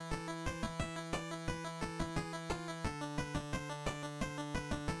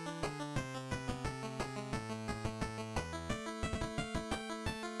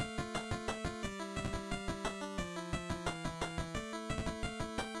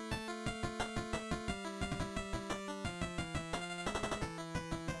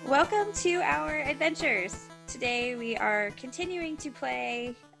Welcome to our adventures. Today we are continuing to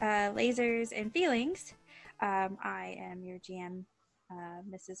play Lasers and Feelings. I am your GM,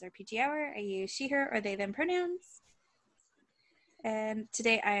 Mrs. RPG Hour. I use she, her, or they, them pronouns. And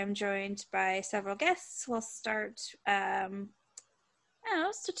today I am joined by several guests. We'll start, I'll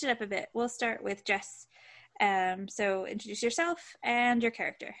switch it up a bit. We'll start with Jess. So introduce yourself and your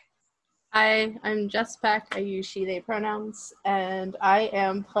character. Hi, I'm Jess Peck. I use she, they pronouns, and I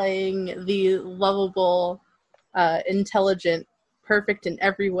am playing the lovable, intelligent, perfect in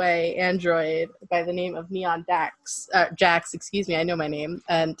every way android by the name of Neon Jax, excuse me, I know my name,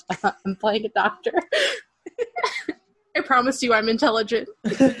 and I'm playing a doctor. I promise you I'm intelligent.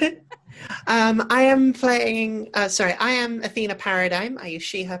 I am Athena Paradigm. I use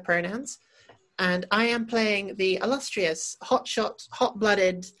she, her pronouns. And I am playing the illustrious, hotshot,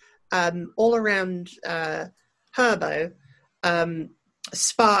 hot-blooded, all-around Herbo,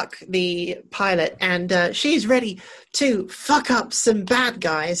 Spark, the pilot. And she's ready to fuck up some bad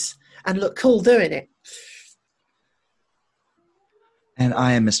guys and look cool doing it. And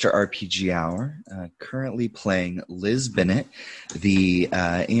I am Mr. RPG Hour, currently playing Liz Bennet, the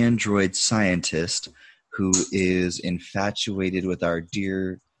android scientist who is infatuated with our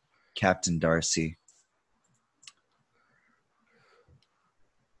dear Captain Darcy,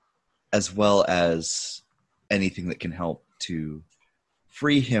 as well as anything that can help to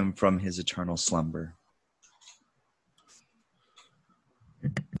free him from his eternal slumber.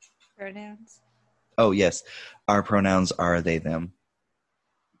 Pronouns? Oh, yes. Our pronouns are they, them.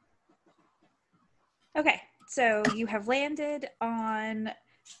 Okay, so you have landed on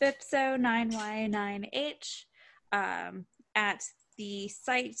BIPSO 9Y9H at the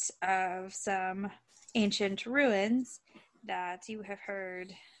site of some ancient ruins that you have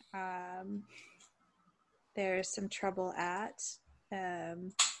heard there's some trouble at.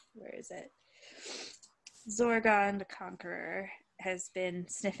 Where is it? Zorgon the Conqueror has been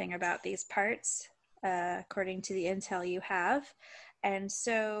sniffing about these parts, according to the intel you have. And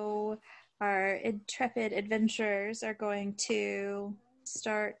so our intrepid adventurers are going to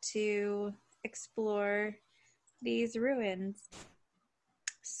start to explore these ruins.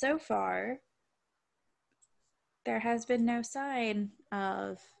 So far, there has been no sign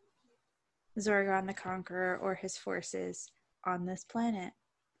of Zorgon the Conqueror or his forces on this planet.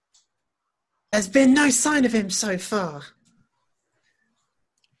 There's been no sign of him so far.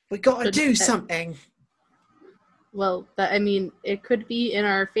 We got to do something. Well, it could be in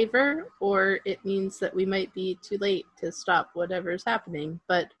our favor, or it means that we might be too late to stop whatever's happening.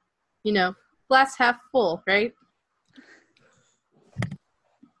 But, glass half full, right?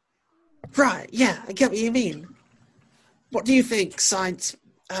 Right, yeah, I get what you mean. What do you think, Science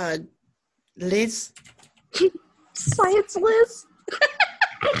Liz? Science Liz?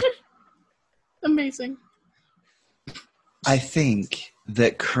 Amazing. I think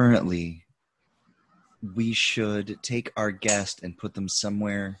that currently we should take our guest and put them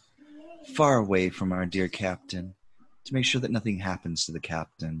somewhere far away from our dear captain to make sure that nothing happens to the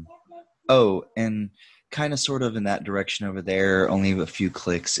captain. Oh, and kind of sort of in that direction over there, only a few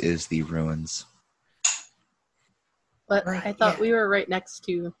clicks, is the ruins. But right, I thought we were right next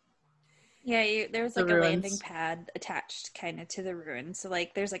to... Yeah, there was like a landing pad attached kind of to the ruins. So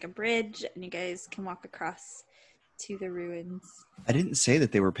there's like a bridge and you guys can walk across to the ruins. I didn't say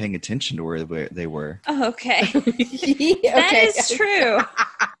that they were paying attention to where they were. Oh, okay. That is true.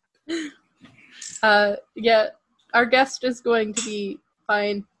 Yeah, our guest is going to be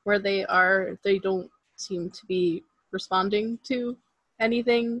fine where they are. They don't seem to be responding to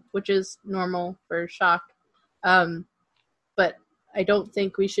anything, which is normal for shock. But I don't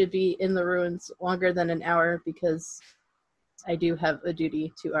think we should be in the ruins longer than an hour because I do have a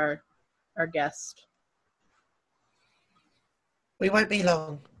duty to our guest. We won't be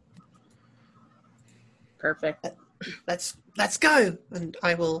long. Perfect. Let's go, and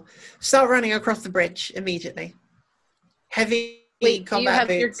I will start running across the bridge immediately. Heavy Wait, combat do you have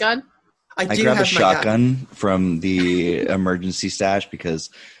boots. your gun? I grab have a shotgun from the emergency stash because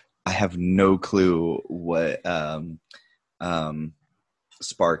I have no clue what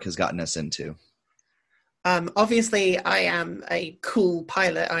Spark has gotten us into. Obviously, I am a cool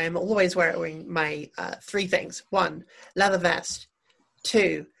pilot. I am always wearing my three things. 1, leather vest.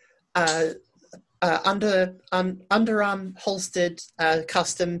 2, underarm holstered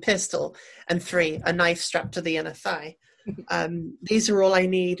custom pistol. And 3, a knife strapped to the inner thigh. These are all I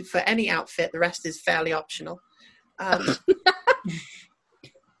need for any outfit. The rest is fairly optional. I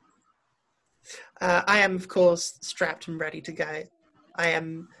am, of course, strapped and ready to go. I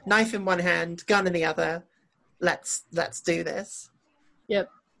am knife in one hand, gun in the other. Let's do this. Yep.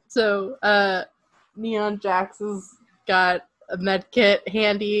 So, Neon Jax has got a med kit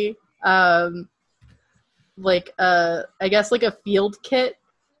handy, I guess like a field kit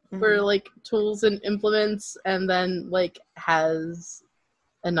for like tools and implements, and then like has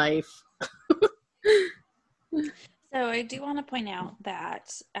a knife. So I do want to point out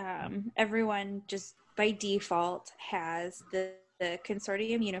that everyone just by default has the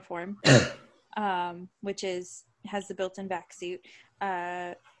consortium uniform, which has the built-in back suit,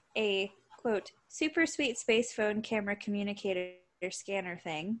 a quote super sweet space phone camera communicator scanner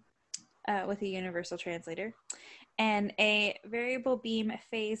thing with a universal translator, and a variable beam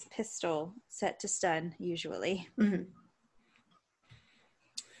phase pistol set to stun usually.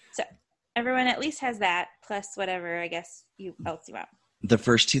 So everyone at least has that, plus whatever I guess else you want. The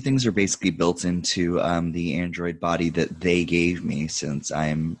first two things are basically built into the android body that they gave me, since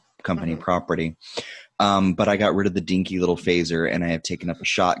I'm company property. But I got rid of the dinky little phaser, and I have taken up a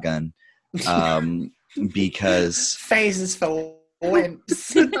shotgun because phasers for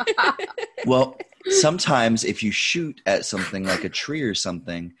wimps. Well, sometimes if you shoot at something like a tree or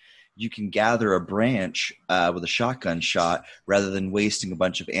something, you can gather a branch with a shotgun shot rather than wasting a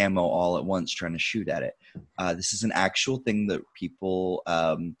bunch of ammo all at once trying to shoot at it. This is an actual thing that people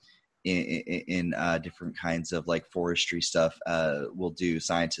in different kinds of like forestry stuff will do,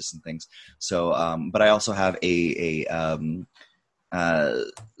 scientists and things. So, but I also have a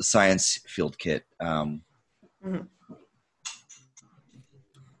science field kit.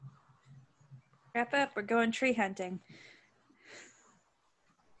 Wrap up. We're going tree hunting.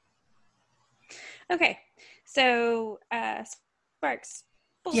 Okay, so Sparks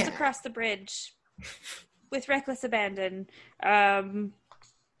bolts across the bridge with reckless abandon.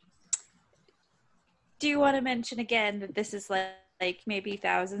 Do you want to mention again that this is like maybe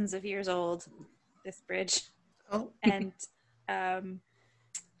thousands of years old, this bridge? Oh. And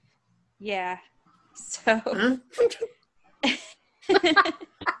yeah, so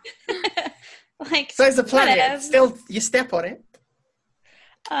like so it's a planet. Still, you step on it.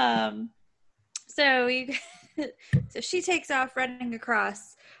 So she takes off running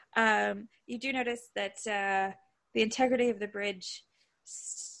across. You do notice that the integrity of the bridge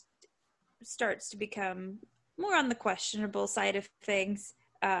starts to become more on the questionable side of things.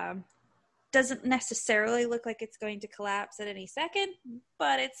 Doesn't necessarily look like it's going to collapse at any second,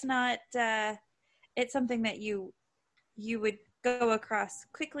 but it's not. It's something that you would go across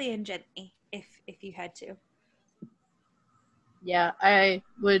quickly and gently if you had to. Yeah, I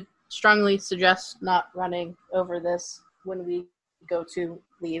would strongly suggest not running over this when we go to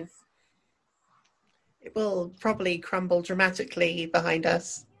leave. It will probably crumble dramatically behind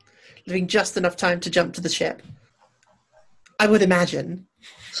us, leaving just enough time to jump to the ship. I would imagine.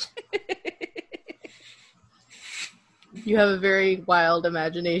 You have a very wild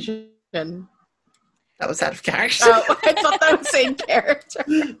imagination. That was out of character. Oh, I thought that was in character.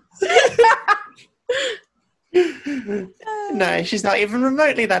 No, she's not even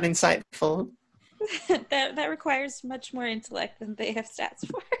remotely that insightful. that requires much more intellect than they have stats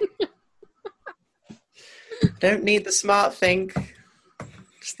for. Don't need the smart think.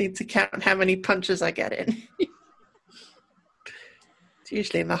 Just need to count how many punches I get in. It's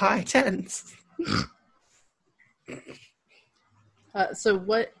usually in the high tens. So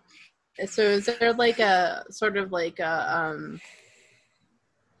is there like a sort of like a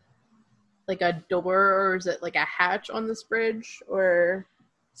door, or is it like a hatch on this bridge, or?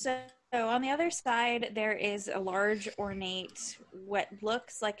 So on the other side, there is a large ornate, what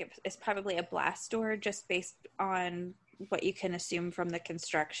looks like it's probably a blast door, just based on what you can assume from the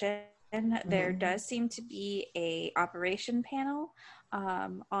construction. There does seem to be a operation panel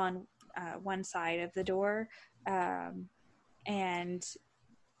on one side of the door, and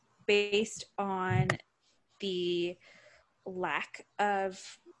based on the lack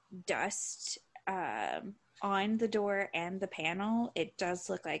of dust on the door and the panel, it does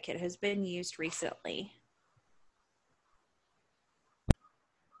look like it has been used recently.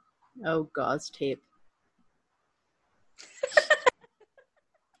 Oh, gauze tape.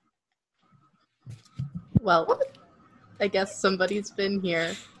 Well, I guess somebody's been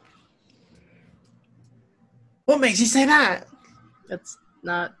here. What makes you say that? It's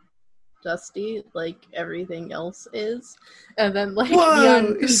not dusty like everything else is. And then like Whoa,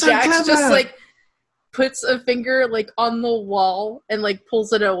 Neon so Jax clever. just like puts a finger like on the wall and like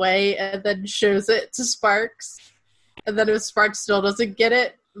pulls it away and then shows it to Sparks. And then if Sparks still doesn't get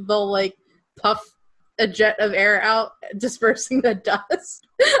it, they'll like puff a jet of air out, dispersing the dust.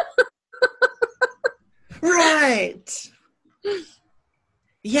 Right.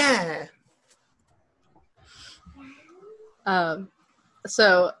 Yeah.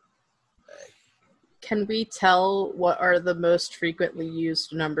 So can we tell what are the most frequently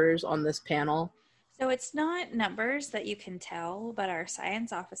used numbers on this panel? So it's not numbers that you can tell, but our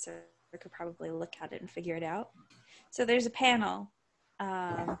science officer could probably look at it and figure it out. So there's a panel.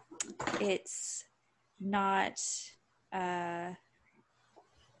 It's not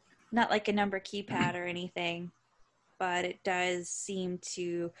like a number keypad or anything, but it does seem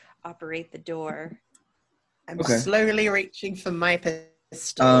to operate the door. I'm slowly reaching for my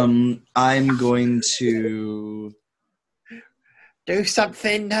pistol. I'm going to do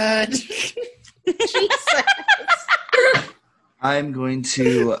something, nerd. Jesus. I'm going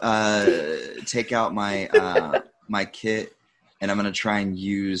to take out my my kit, and I'm going to try and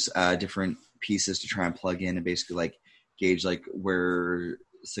use different pieces to try and plug in and basically like gauge like where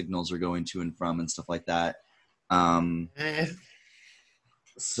signals are going to and from and stuff like that.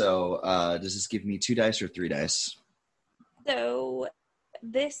 So does this give me 2 dice or 3 dice? So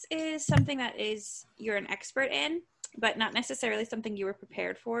this is something that you're an expert in, but not necessarily something you were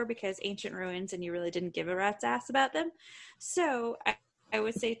prepared for because ancient ruins and you really didn't give a rat's ass about them. So I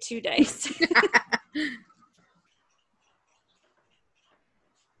would say 2 dice.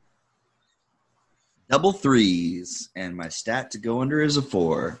 Double 3s, and my stat to go under is a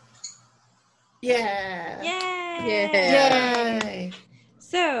 4. Yeah. Yay! Yay!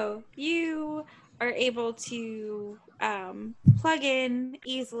 So you are able to plug in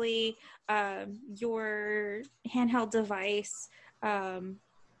easily your handheld device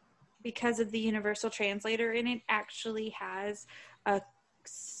because of the universal translator, and it actually has a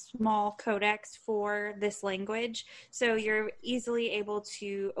small codex for this language. So you're easily able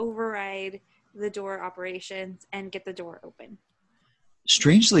to override the door operations and get the door open.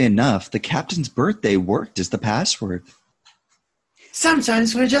 Strangely enough, the captain's birthday worked as the password.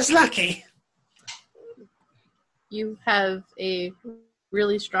 Sometimes we're just lucky. You have a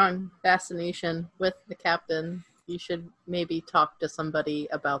really strong fascination with the captain. You should maybe talk to somebody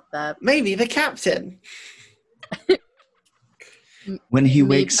about that. Maybe the captain. When he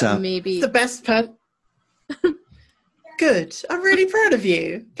wakes up. Maybe It's the best part. Good. I'm really proud of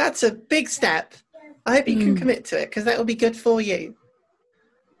you. That's a big step. I hope you can commit to it because that will be good for you.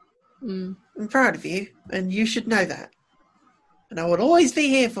 I'm proud of you, and you should know that. And I will always be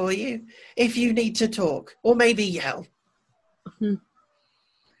here for you if you need to talk or maybe yell.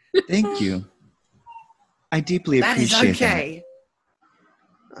 Thank you. I deeply appreciate that. That is okay.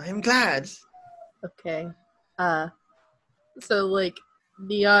 I am glad. Okay. So like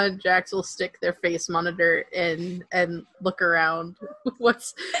Neon Jax will stick their face monitor in and look around.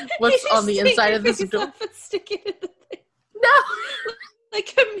 What's on the inside of this door? Stick it in the thing. No,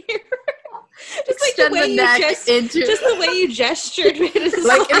 like a mirror. Just extend like the way the neck into just the way you gestured.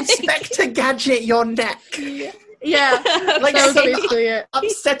 Like Inspector Gadget, your neck. Yeah, Like that was some basically it.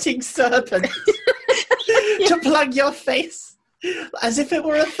 upsetting serpent to plug your face, as if it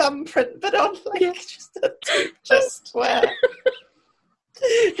were a thumbprint, but on like just a just square.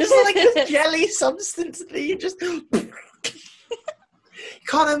 Just like this jelly substance that you just you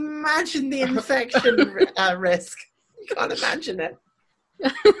can't imagine the infection risk. You can't imagine it.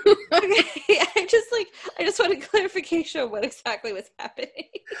 Okay, I just wanted clarification of what exactly was happening.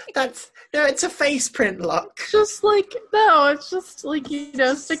 It's a face print lock. Just like it's just like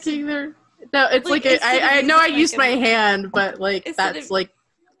sticking there. No, it's like I know I used my hand, but like that's like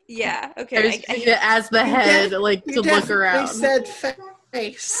yeah. Okay, I was using it as the head, to look around. You said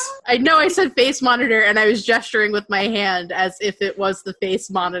face. I know I said face monitor, and I was gesturing with my hand as if it was the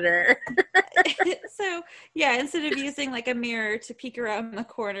face monitor. So, yeah, instead of using like a mirror to peek around the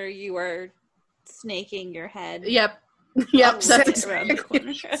corner, you are snaking your head. Yep. That's around the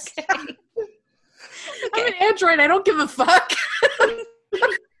corner. Okay. I'm an android. I don't give a fuck.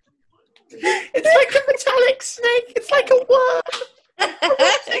 It's like a metallic snake. It's like a worm.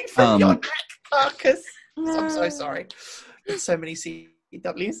 From your neck carcass. I'm so sorry. There's so many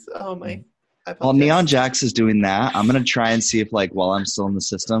CWs. Oh my. While Neon Jax is doing that, I'm going to try and see if, like, while I'm still in the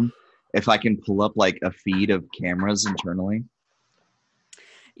system, if I can pull up, like, a feed of cameras internally.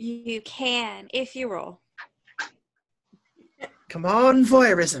 You can, if you roll. Come on,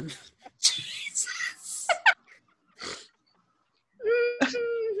 voyeurism. Jesus.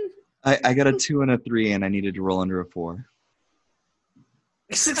 I got a 2 and a 3, and I needed to roll under a 4.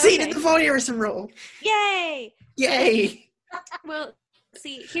 Succeeded the voyeurism roll. Yay! Yay! Well,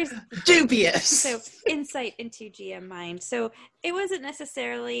 see, here's dubious. So, insight into GM mind. So, it wasn't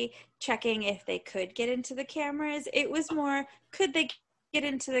necessarily checking if they could get into the cameras. It was more, could they get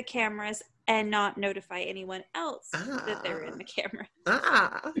into the cameras and not notify anyone else that they were in the camera?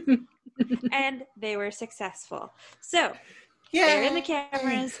 And they were successful. So, Yeah. They're in the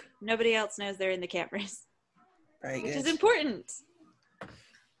cameras. Nobody else knows they're in the cameras, Very which good. is important.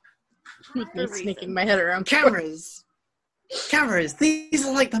 With me For sneaking reasons. my head around. Cameras. Cameras. These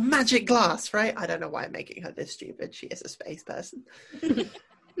are like the magic glass, right? I don't know why I'm making her this stupid. She is a space person.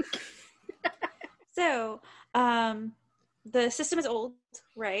 So, the system is old,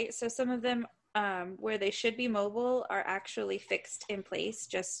 right? So some of them, where they should be mobile, are actually fixed in place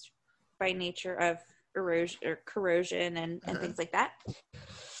just by nature of erosion or corrosion and things like that.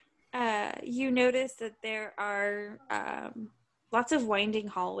 You notice that there are lots of winding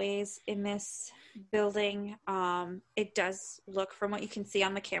hallways in this building. It does look, from what you can see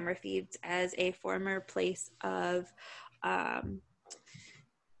on the camera feeds, as a former place of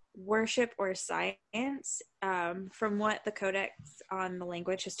worship or science. From what the codex on the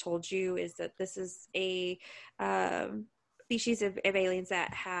language has told you, is that this is a species of aliens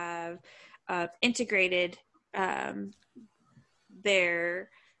that have integrated their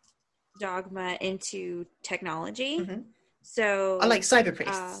dogma into technology. Mm-hmm. So I like cyber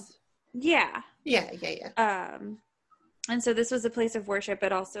priests. Yeah. And so this was a place of worship,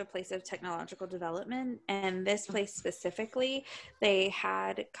 but also a place of technological development. And this place specifically, they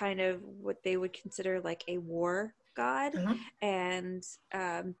had kind of what they would consider like a war god. Uh-huh. And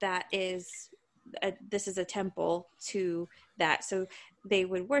that is, this is a temple to that. So they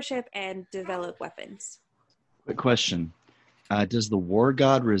would worship and develop weapons. Quick question. Does the war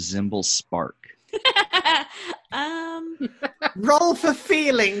god resemble Spark? Roll for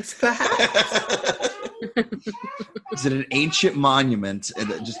feelings, perhaps. Is it an ancient monument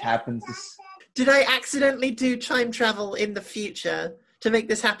that just happens to... Did I accidentally do time travel in the future to make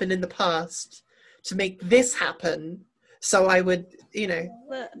this happen in the past? To make this happen? So I would,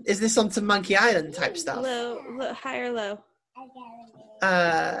 is this on some Monkey Island type stuff? Low, high or low?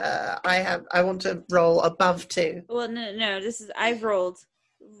 I want to roll above 2. Well, no. I've rolled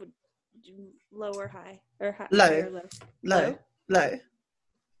low or high, or high, Low. high or low. Low.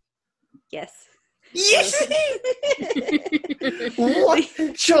 Yes. Yes! What?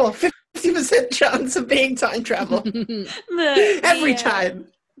 Sure, 50% chance of being time travel. Every time.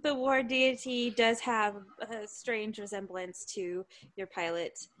 The war deity does have a strange resemblance to your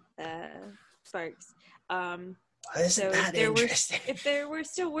pilot, Sparks. Isn't that interesting? If there were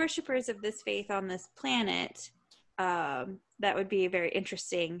still worshippers of this faith on this planet, that would be a very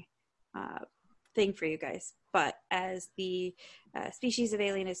interesting thing for you guys. But as the species of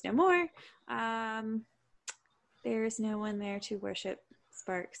alien is no more, there's no one there to worship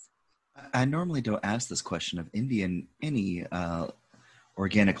Sparks. I normally don't ask this question of any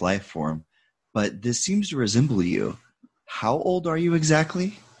organic life form, but this seems to resemble you. How old are you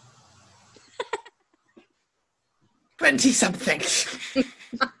exactly? 20-something.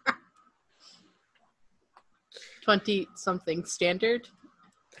 20-something standard?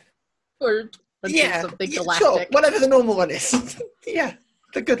 Or 20-something galactic? Sure, whatever the normal one is. Yeah,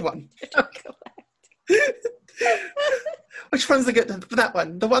 the good one. Okay. Which one's the good? That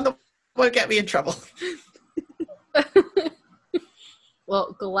one. The one that won't get me in trouble.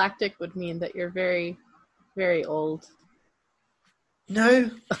 Well, galactic would mean that you're very, very old.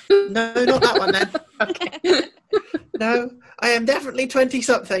 No, not that one then. Okay. No, I am definitely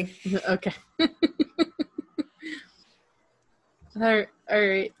 20-something. Okay. All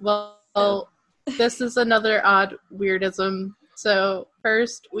right. Well, this is another odd weirdism. So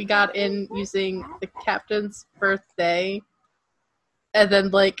first, we got in using the captain's birthday, and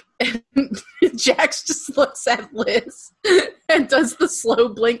then Jax just looks at Liz and does the slow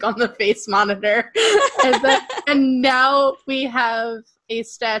blink on the face monitor, and now we have a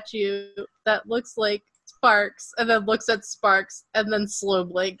statue that looks like Sparks, and then looks at Sparks, and then slow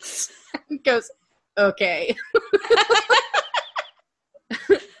blinks and goes, "Okay."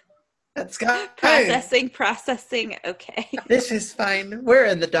 Let's go. Processing. Okay. This is fine. We're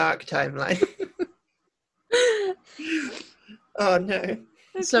in the dark timeline. Oh no. Okay.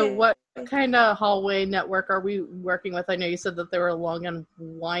 So what kind of hallway network are we working with? I know you said that they were long and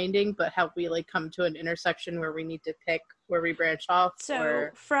winding, but have we come to an intersection where we need to pick where we branch off? So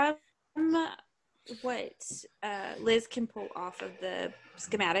from what Liz can pull off of the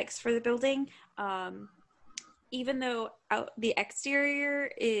schematics for the building, even though the exterior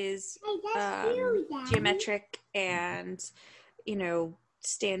is geometric and,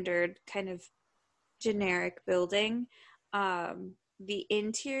 standard kind of generic building, the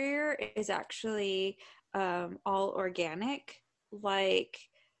interior is actually all organic,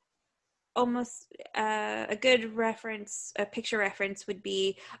 almost a good reference, a picture reference would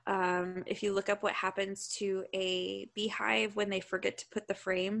be if you look up what happens to a beehive when they forget to put the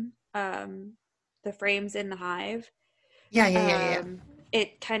frames in the hive. Yeah.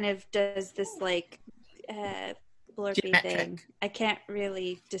 It kind of does this like blurpy Geometric. thing. I can't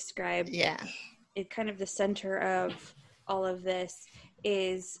really describe. Yeah. It kind of the center of all of this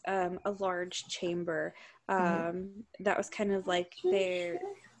is a large chamber. That was kind of like there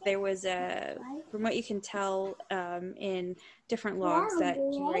was a, from what you can tell in different logs that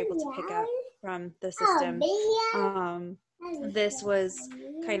you were able to pick up from the system, this was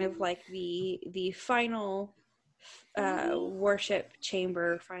kind of like the final worship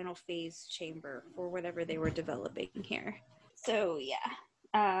chamber, final phase chamber for whatever they were developing here. So yeah.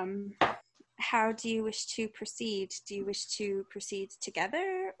 How do you wish to proceed? Do you wish to proceed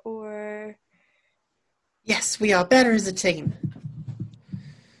together, or? Yes, we are better as a team.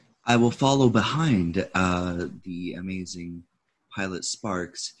 I will follow behind the amazing pilot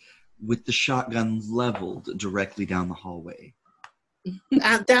Sparks with the shotgun leveled directly down the hallway.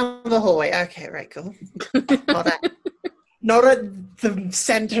 Down the hallway. Okay, right, cool. Not at the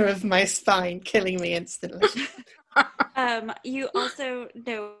center of my spine, killing me instantly. You also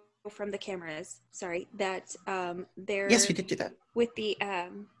know from the cameras, that there. Yes, we did do that. With the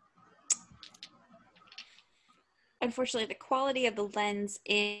unfortunately, the quality of the lens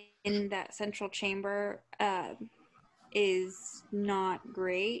in that central chamber is not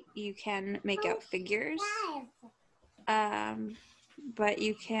great. You can make out figures, but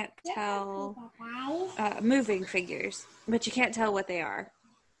you can't tell moving figures, but you can't tell what they are.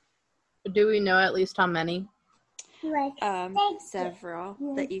 Do we know at least how many? Several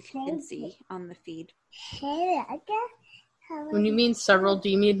that you can see on the feed. When you mean several, do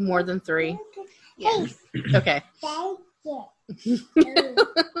you mean more than 3? Yes. Okay.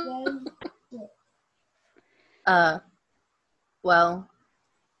 Well.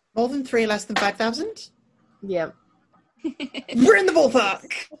 More than 3, less than 5,000? Yep. We're in the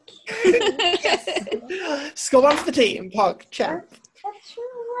ballpark! Yes! Score 1 for the team, Pog, champ.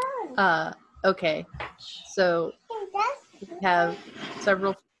 Okay. So, we have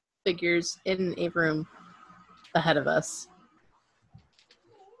several figures in a room ahead of us.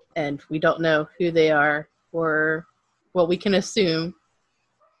 And we don't know who they are, or, well, we can assume.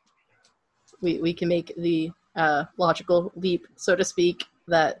 We can make the logical leap, so to speak,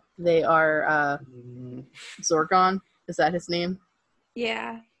 that they are Zorgon. Is that his name?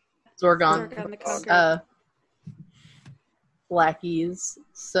 Yeah. Zorgon the Conqueror. lackeys.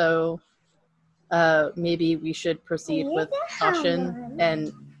 So maybe we should proceed with caution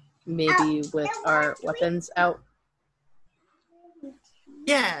and maybe with our weapons out.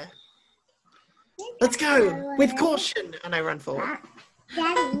 Yeah. Let's go with caution. And I run forward.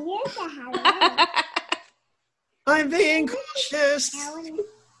 I'm being cautious.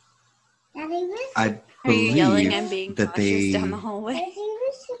 I Are you yelling believe and being that cautious down the hallway?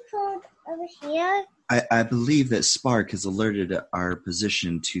 I believe that Spark has alerted our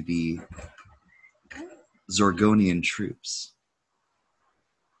position to the Zorgonian troops.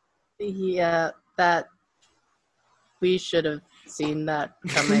 Yeah, that we should have seen that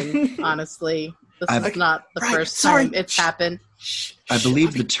coming, honestly. This is not the first time it's happened. I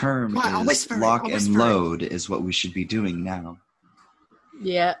believe the term I'll is whisper lock it. and load is what we should be doing now.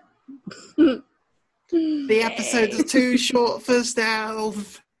 Yeah. The episodes are too short for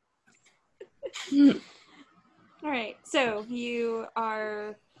stealth. All right, so you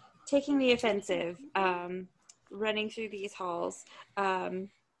are taking the offensive, running through these halls.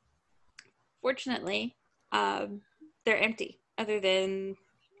 Fortunately, they're empty, other than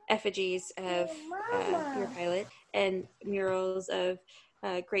effigies of your pilot and murals of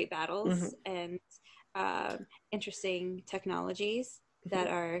great battles and interesting technologies that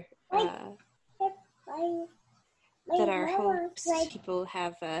are hopes people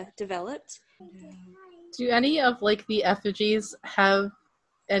have developed. Do any of like the effigies have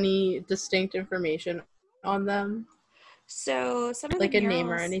any distinct information on them? So some of like the a murals,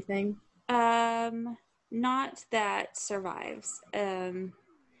 name or anything? Not that survives.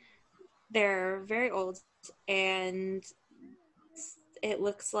 They're very old, and it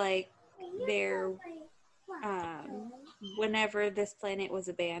looks like they're whenever this planet was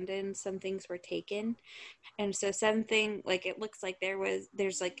abandoned, some things were taken, and so something like it looks like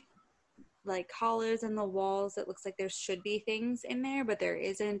there's like hollows in the walls. It looks like there should be things in there, but there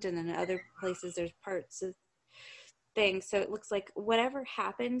isn't, and then in other places there's parts of things. So it looks like whatever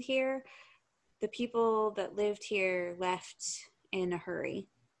happened here, the people that lived here left in a hurry.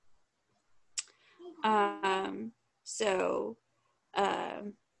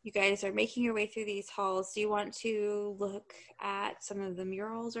 You guys are making your way through these halls. Do you want to look at some of the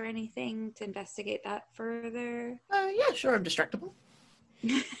murals or anything to investigate that further? Yeah, sure, I'm distractible.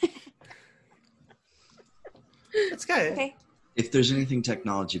 Let's go. Okay. If there's anything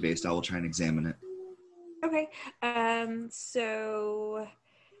technology based, I will try and examine it. Okay. So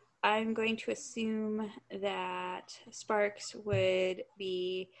I'm going to assume that Sparks would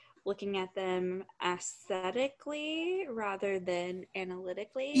be looking at them aesthetically rather than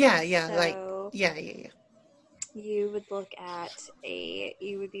analytically. Yeah, So yeah. you would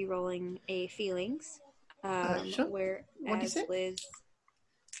you would be rolling a feelings. Sure. Whereas What is it? Liz.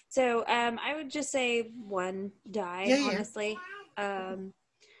 So I would just say one die, Yeah. honestly.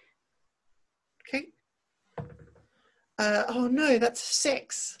 Okay. Oh no, that's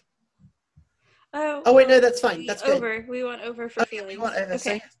 6. Oh wait, no, that's fine. That's good. Over. We want over for feelings. We want over.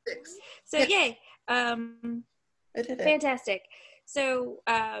 Okay. So 6. So Yeah. yay. I did it. Fantastic. So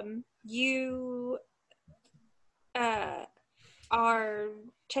you are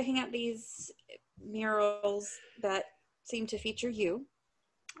checking out these murals that seem to feature you,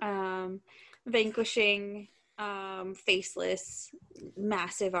 vanquishing faceless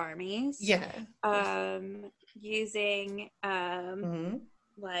massive armies. Yeah. Using Mm-hmm.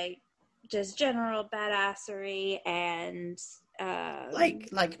 like just general badassery and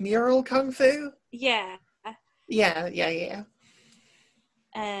Like mural kung fu. yeah. Yeah.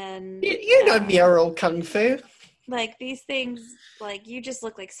 And You know mural kung fu. like these things, like you just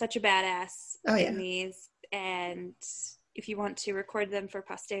look like such a badass in these, and if you want to record them for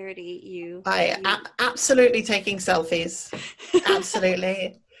posterity, absolutely taking selfies.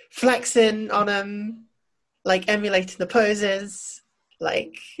 Absolutely flexing on them, like emulating the poses,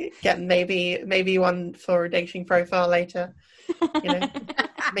 like getting maybe one for a dating profile later. You know,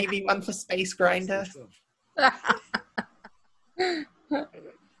 maybe one for Space Grinder.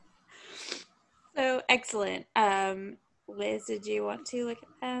 So excellent. Liz, did you want to look at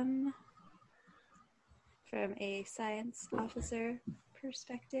them from a science officer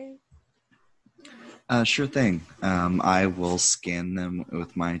perspective? Sure thing. I will scan them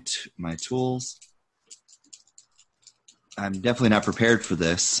with my tools. I'm definitely not prepared for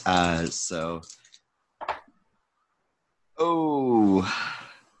this. I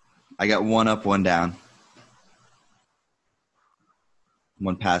got 1 up, 1 down.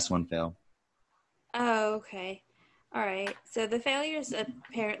 1 pass, 1 fail. Oh, okay. All right. So the failures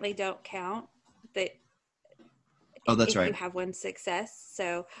apparently don't count. That That's if right. You have 1 success,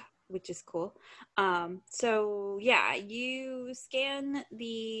 so which is cool. So yeah, you scan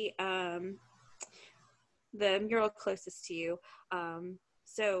the mural closest to you.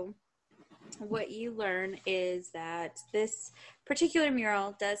 So what you learn is that this particular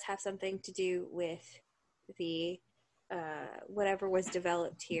mural does have something to do with the whatever was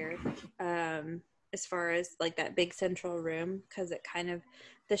developed here, as far as like that big central room, because it kind of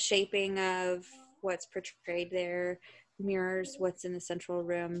the shaping of what's portrayed there mirrors what's in the central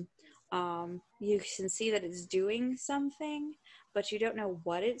room. You can see that it's doing something, but you don't know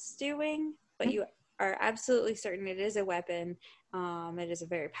what it's doing, but you are absolutely certain it is a weapon. It is a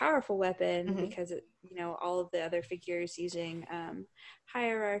very powerful weapon because it, all of the other figures using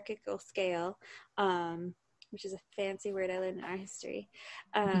hierarchical scale, which is a fancy word I learned in art history.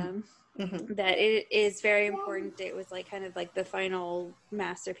 That it is very important. It was like kind of like the final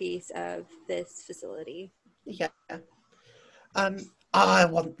masterpiece of this facility. Yeah. I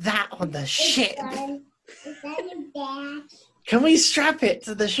want that on the ship. Is that your bag? Can we strap it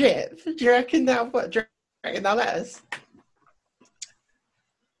to the ship? Do you reckon that let us?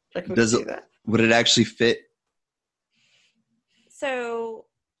 Does it? Would it actually fit? So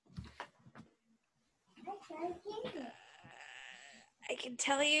I can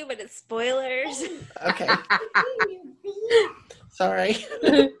tell you, but it's spoilers. Okay. Sorry.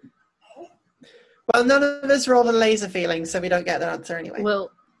 Well, none of us rolled a laser feeling, so we don't get the answer anyway.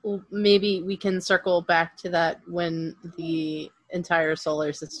 Well, maybe we can circle back to that when the entire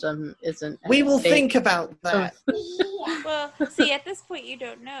solar system isn't. We will think about that. Well, see, at this point, you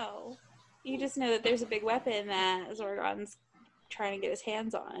don't know. You just know that there's a big weapon that Zorgon's trying to get his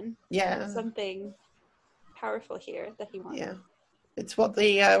hands on. Yeah. Something powerful here that he wants. Yeah. It's what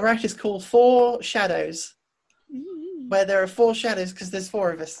the writers call 4 shadows, where there are 4 shadows because there's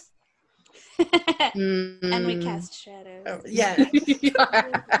 4 of us. And we cast shadows. Oh, yeah.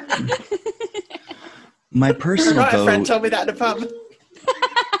 My personal Right, a friend vote. told me that in a pub.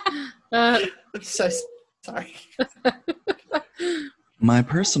 I'm so sorry. My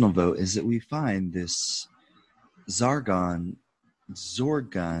personal vote is that we find this Zorgon,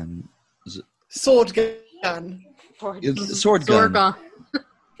 Sword gun. sword gun, Zorgon.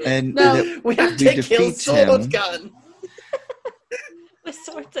 and No. that We have we to kill defeat Sword him. Gun. With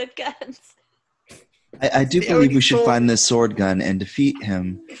swords and guns. I do The believe only we should sword- find this sword gun and defeat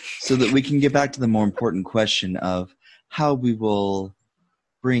him so that we can get back to the more important question of how we will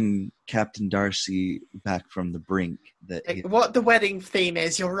bring Captain Darcy back from the brink. Like, what the wedding theme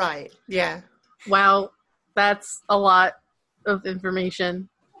is, you're right. Yeah. Wow, that's a lot of information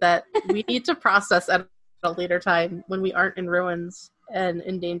that we need to process at a later time when we aren't in ruins and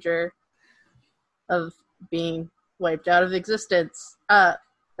in danger of being wiped out of existence.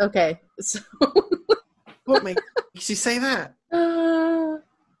 Okay, so What makes you say that?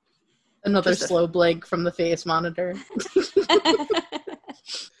 another Just a- slow blink from the face monitor.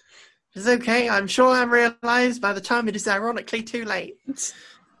 It's okay. I'm sure I realised by the time it is ironically too late.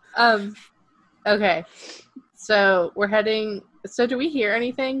 Okay, so we're heading. So do we hear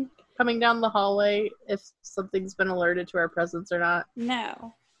anything coming down the hallway? If something's been alerted to our presence or not?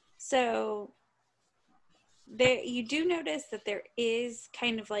 No. So there, you do notice that there is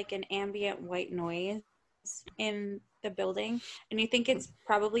kind of like an ambient white noise in the building, and you think it's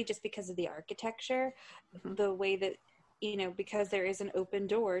probably just because of the architecture, the way that, you know, because there is an open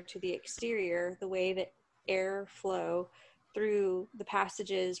door to the exterior, the way that airflow through the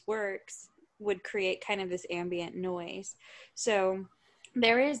passages works would create kind of this ambient noise. So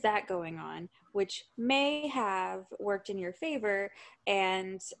there is that going on, which may have worked in your favor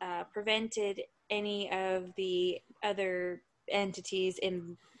and prevented any of the other entities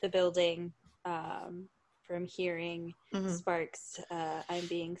in the building from hearing Sparks. I'm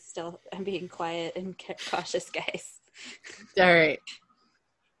being quiet and cautious, guys. All right.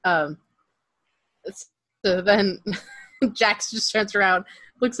 So then Jax just turns around,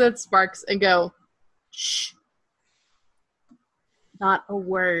 looks at Sparks, and go, "Shh, not a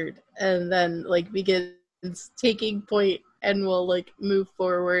word," and then like begins taking point and will like move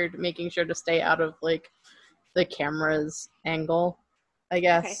forward, making sure to stay out of like the camera's angle, I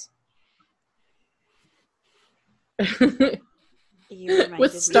guess.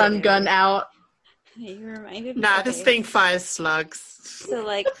 With stun gun out. You reminded me. Nah, okay. this thing fires slugs. So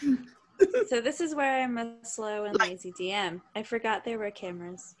like, so this is where I'm a slow and lazy DM. I forgot there were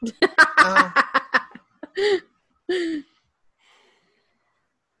cameras.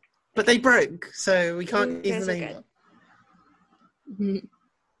 But they broke, so we can't You guys even are name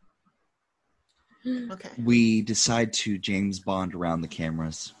Mm-hmm. Okay. We decide to James Bond around the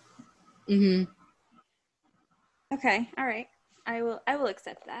cameras. Mm-hmm. Okay, all right. I will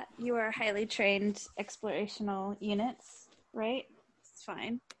accept that. You are highly trained explorational units, right? It's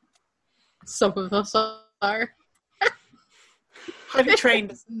fine. Some of us are. Highly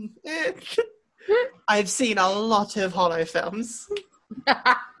trained. I've seen a lot of horror films.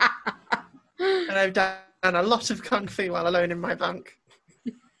 And I've done a lot of kung fu while alone in my bunk.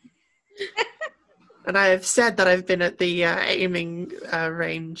 And I have said that I've been at the aiming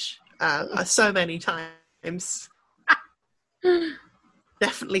range so many times.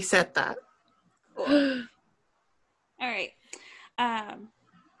 Definitely said that. Cool. All right.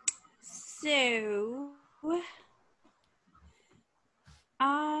 So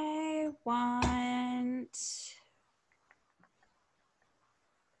I want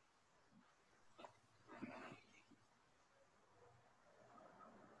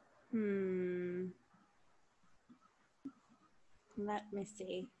let me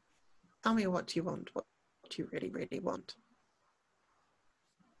see. Tell me what you want. What you really, really want.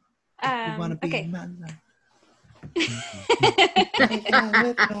 You want to be Okay. my love.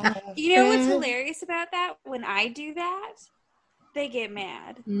 You know what's hilarious about that? When I do that, they get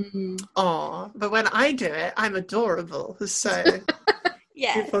mad. Mm-hmm. Aw, but when I do it, I'm adorable. So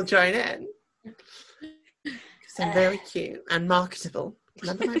Yes. people join in. Because I'm very cute and marketable.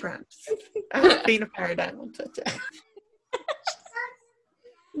 Remember my brand. Being a paradigm on Twitter.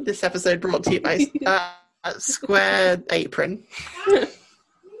 This episode brought to you by Square Apron.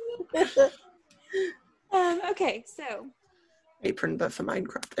 Okay, so Apron, but for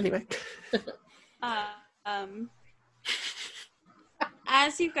Minecraft. Anyway.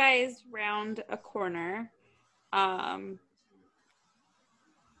 As you guys round a corner,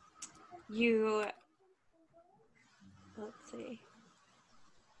 you let's see.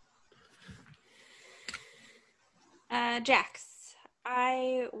 Jax,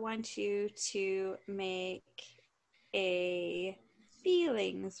 I want you to make a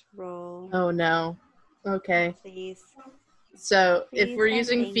feelings roll, Oh no. Okay. please. So Please if we're and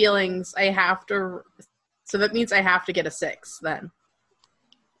using thank feelings, I have to. So that means I have to get a 6 then.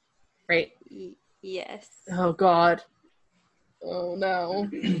 Right? Yes. Oh god. Oh no.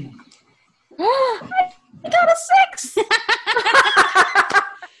 I got a 6!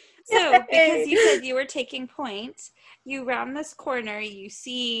 So, because you said you were taking point, you round this corner, you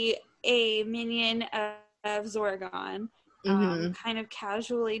see a minion of Zorgon, kind of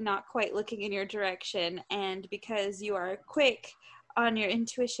casually, not quite looking in your direction, and because you are quick on your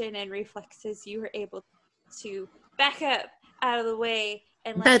intuition and reflexes, you are able to back up out of the way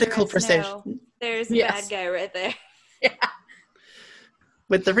and let Medical the rest know precision. there's a bad guy right there. Yeah.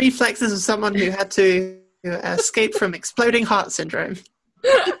 With the reflexes of someone who had to escape from exploding heart syndrome.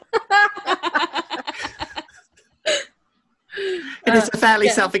 It is a fairly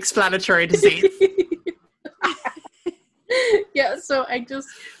self-explanatory disease. Yeah, so I just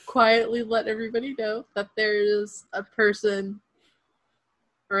quietly let everybody know that there's a person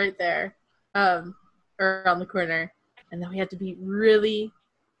right there, around the corner, and then we had to be really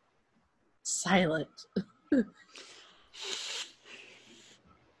silent.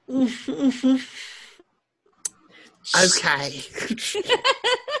 Okay.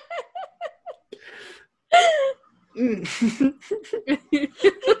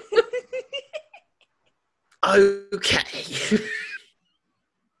 Okay.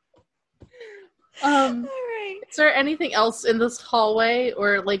 All right. Is there anything else in this hallway,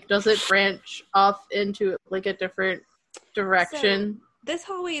 or like does it branch off into like a different direction? So, this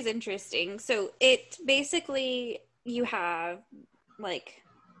hallway is interesting. So it basically, you have like,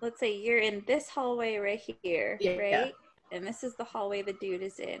 let's say you're in this hallway right here, right? And this is the hallway the dude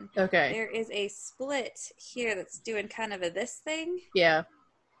is in. Okay. There is a split here that's doing kind of a this thing. Yeah.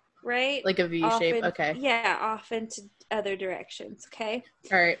 Right? Like a V shape. Okay. Yeah, off into other directions. Okay.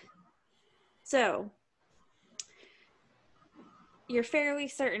 All right. So you're fairly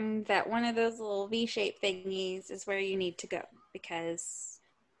certain that one of those little V-shaped thingies is where you need to go, because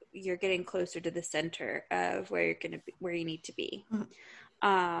you're getting closer to the center of where where you need to be.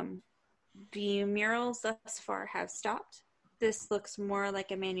 The murals thus far have stopped. This looks more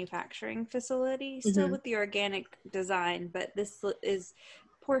like a manufacturing facility, still with the organic design, but this is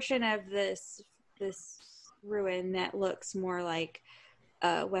portion of this ruin that looks more like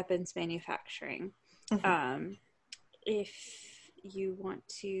weapons manufacturing. If you want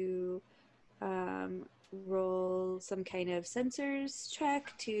to roll some kind of sensors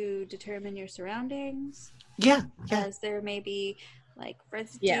check to determine your surroundings. Yeah. As there may be like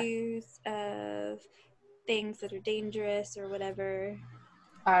residues of things that are dangerous or whatever.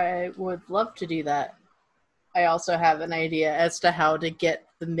 I would love to do that. I also have an idea as to how to get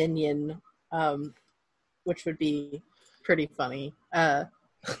the minion, which would be pretty funny.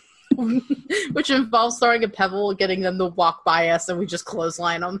 Which involves throwing a pebble, getting them to walk by us, and we just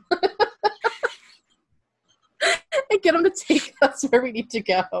clothesline them. And get them to take us where we need to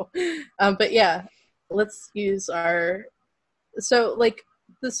go. But yeah, let's use our... So, like,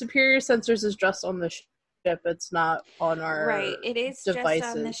 the superior sensors is just on the ship. It's not on our Right, it is devices.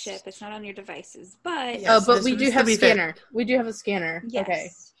 just on the ship. It's not on your devices. But... Yes, but we this do was have to a be fair. scanner. We do have a scanner. Yes. Okay.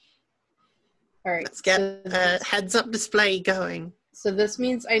 All right. Let's get a heads-up display going. So this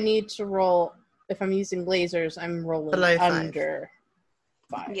means I need to roll, if I'm using lasers, I'm rolling Below 5. under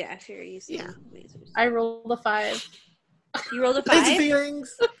 5. Yeah, if you're using lasers. I rolled a 5. You rolled a 5? Laser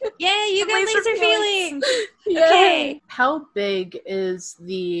feelings! Yeah, you got laser feelings! Yay! Okay. How big is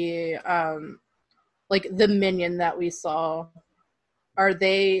the, like, the minion that we saw? Are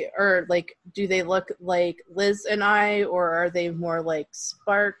they, or, like, do they look like Liz and I, or are they more like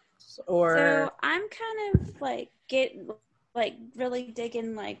Sparks, or... So I'm kind of, really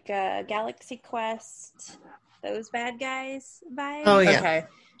digging, Galaxy Quest, those bad guys vibes. Oh, yeah. Okay.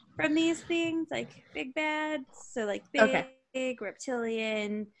 From these things, like big bads, so like big,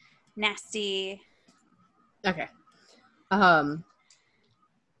 reptilian, nasty. Okay. Does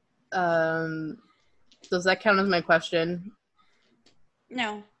that count as my question?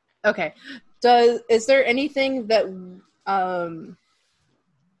 No. Okay. Is there anything that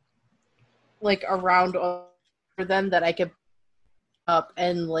like around for them that I could up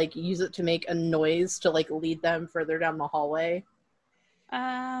and like use it to make a noise to like lead them further down the hallway?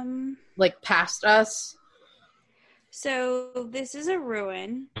 Like past us? So this is a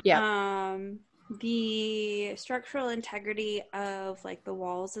ruin. Yeah. The structural integrity of like the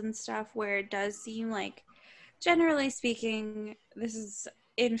walls and stuff, where it does seem like, generally speaking, this is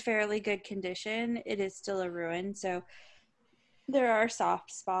in fairly good condition. It is still a ruin, so there are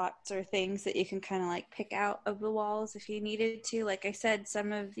soft spots or things that you can kind of like pick out of the walls if you needed to. Like I said,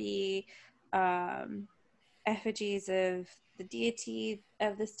 some of the effigies of the deity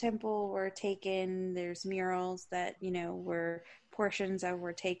of this temple were taken. There's murals that, were portions of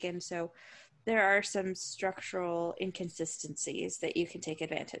were taken. So there are some structural inconsistencies that you can take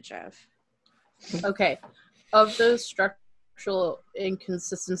advantage of. Okay. Of those structural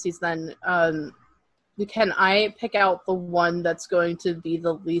inconsistencies then, can I pick out the one that's going to be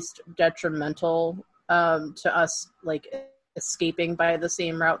the least detrimental to us, like, escaping by the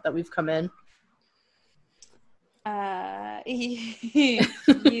same route that we've come in?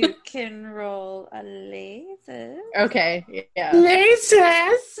 You can roll a laser. Okay, yeah.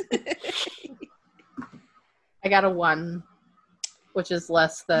 Lasers! I got a 1, which is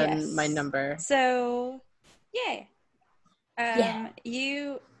less than Yes. my number. So, yay. Yeah.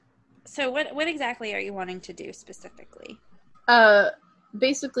 So what exactly are you wanting to do specifically?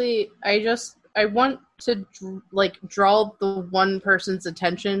 Basically, I want to draw the one person's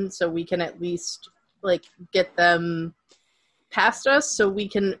attention so we can at least like get them past us so we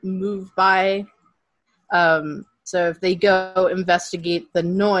can move by. So if they go investigate the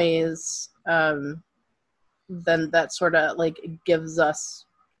noise, then that sort of like gives us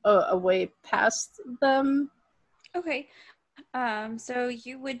a way past them. Okay. So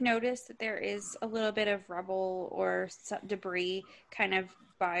you would notice that there is a little bit of rubble or debris kind of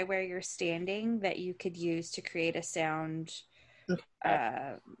by where you're standing that you could use to create a sound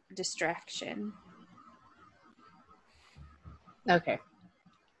distraction. Okay.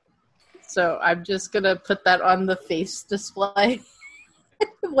 So I'm just gonna put that on the face display.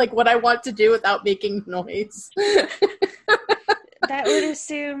 Like what I want to do without making noise. That would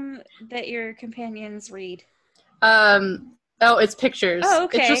assume that your companions read. Oh, it's pictures. Oh,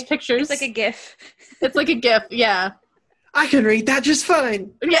 okay. It's just pictures. It's like a GIF. It's like a GIF, yeah. I can read that just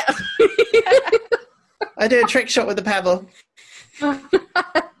fine. Yeah. I do a trick shot with the pebble.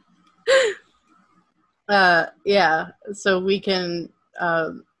 Yeah. So we can,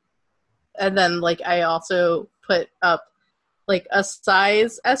 and then like I also put up like a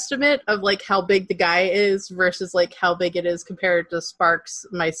size estimate of like how big the guy is versus like how big it is compared to Sparks,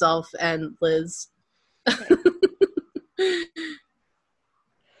 myself, and Liz. Okay.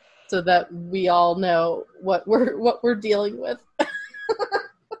 So that we all know what we're dealing with.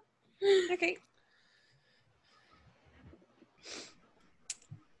 Okay.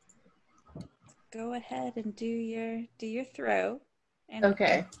 Go ahead and do your throw. And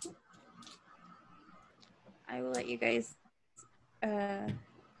Okay. I will let you guys.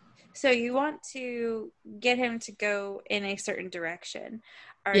 So you want to get him to go in a certain direction.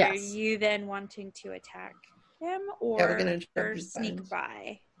 Are Yes. you then wanting to attack him or, Yeah, we're gonna jump or his sneak bones.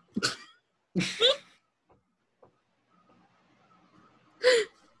 by?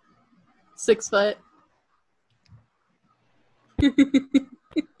 6 foot.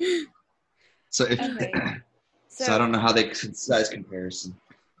 So if Okay. so I don't know how they size comparison.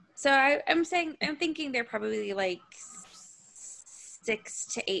 So I'm thinking they're probably like 6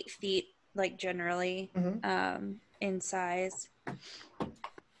 to 8 feet, like generally, in size.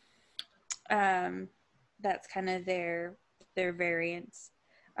 That's kind of their variance.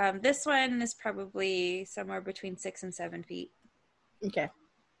 This one is probably somewhere between 6 and 7 feet. Okay.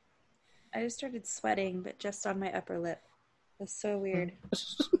 I just started sweating, but just on my upper lip. That's so weird.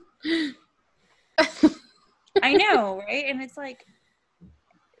 I know, right? And it's like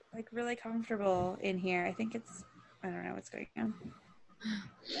really comfortable in here. I think I don't know what's going on.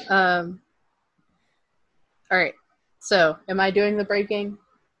 All right. So, am I doing the breaking?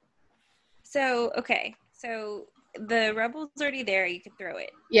 So, okay. So, the rebel's already there. You could throw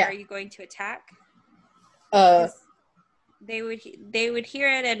it. Yeah. Are you going to attack? 'Cause They would hear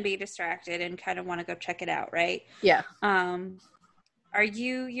it and be distracted and kind of want to go check it out, right? Yeah. Are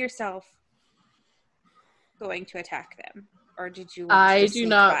you yourself going to attack them, or did you want to just sneak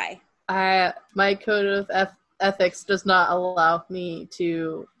by? My code of ethics does not allow me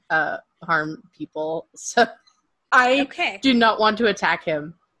to harm people, so I do not want to attack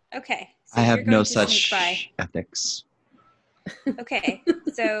him. Okay. So I you're have going no to sneak such by. ethics. Okay.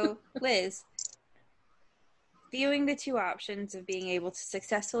 So, Liz, viewing the two options of being able to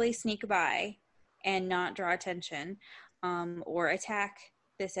successfully sneak by and not draw attention, or attack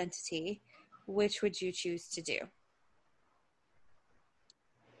this entity, which would you choose to do?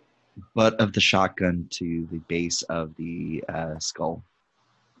 Butt of the shotgun to the base of the skull.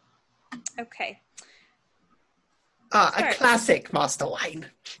 Okay. A Sparks. classic Master Wine.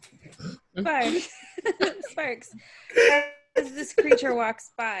 Sparks. As this creature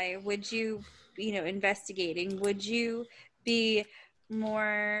walks by, would you, investigating, would you be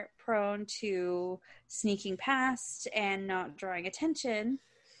more prone to sneaking past and not drawing attention?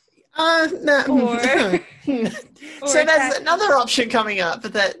 No. Or So there's attacking? another option coming up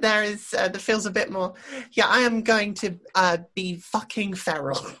that there is that feels a bit more. Yeah, I am going to be fucking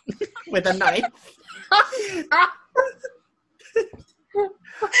feral with a knife.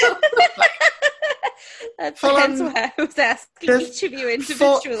 Hence why I was asking Just each of you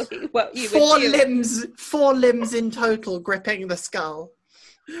individually what you four would do. four limbs in total gripping the skull.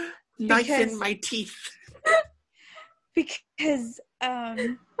 Knife in my teeth. Because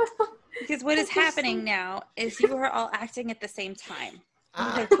what is happening now is you are all acting at the same time. You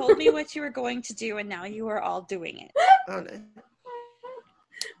have told me what you were going to do, and now you are all doing it. Oh no.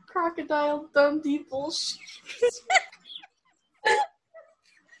 Crocodile Dundee bullshit.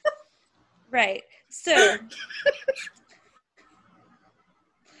 Right. So,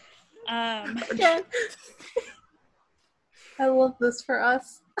 Yeah. I love this for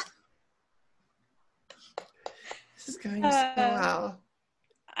us. This is going so well.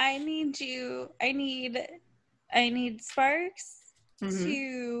 I need Sparks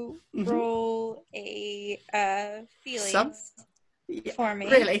to roll a feelings for me.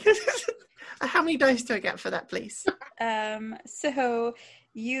 Really? How many dice do I get for that, please? So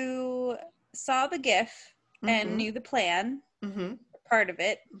you saw the GIF and knew the plan, part of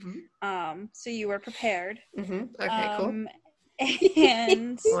it. So you were prepared. Okay, cool.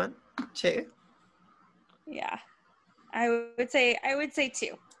 And 1, 2. Yeah, I would say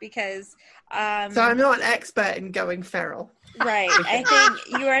 2 because. So I'm not an expert in going feral. Right. I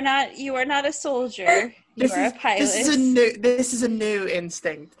think you are not a soldier. You are a pilot. This is a new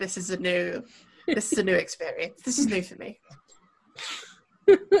instinct. This is a new experience. This is new for me.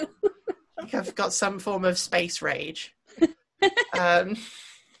 I think I've got some form of space rage.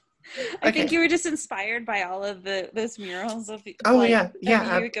 I think you were just inspired by all of those murals of you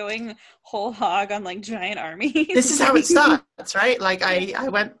going whole hog on like giant armies. This is how it starts, right? Like I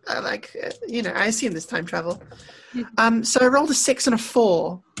went I assume this time travel. So I rolled a 6 and a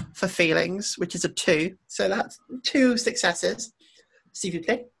 4 for feelings, which is a 2. So that's 2 successes. S'il vous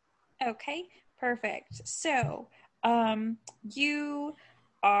plaît. Okay, perfect. So you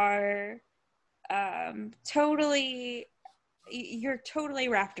are you're totally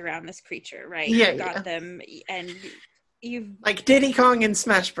wrapped around this creature, right? Yeah, you've got them, and you've like Diddy Kong and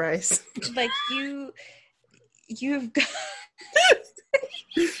Smash Bros. Like you've got.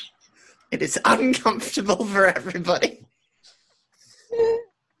 It is uncomfortable for everybody.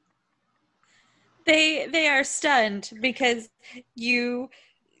 They are stunned because you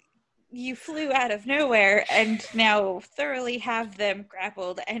flew out of nowhere and now thoroughly have them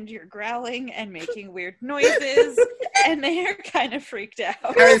grappled, and you're growling and making weird noises, and they are kind of freaked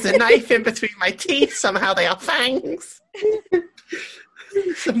out. There is a knife in between my teeth. Somehow they are fangs.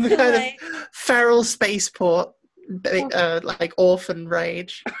 Some kind of feral spaceport, like orphan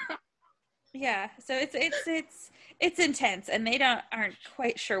rage. Yeah, so it's intense, and they aren't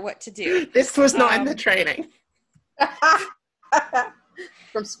quite sure what to do. This was not in the training.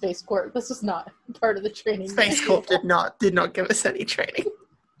 From Space Corp. This is not part of the training. Space Corp did not give us any training.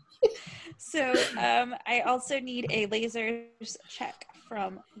 So I also need a lasers check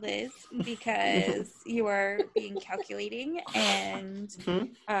from Liz because you are being calculating and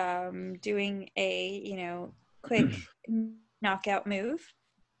doing a quick knockout move.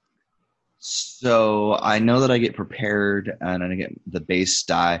 So I know that I get prepared and I get the base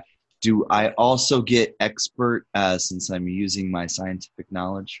die. Do I also get expert since I'm using my scientific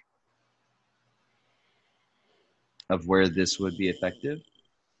knowledge of where this would be effective?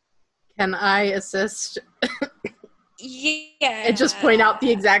 Can I assist? Yeah. And just point out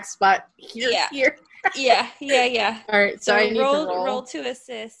the exact spot here. Here. Yeah. All right, so I need to roll to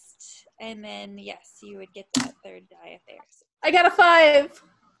assist, and then yes, you would get that third die of theirs. I got a 5.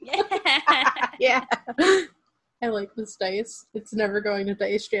 Yeah. Yeah. I like this dice. It's never going to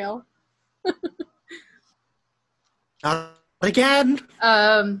dice jail. Again.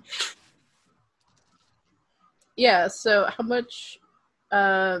 Yeah, so how much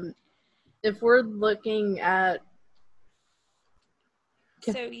if we're looking at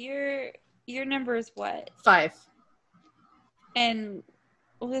So your number is what? 5. And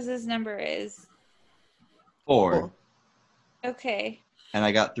Liz's number is 4. Okay. And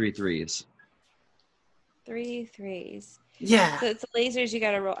I got 3 3s. 3 3s. Yeah. So it's the lasers you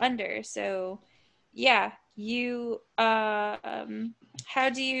got to roll under. So, yeah, you. How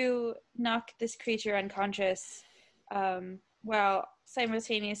do you knock this creature unconscious, while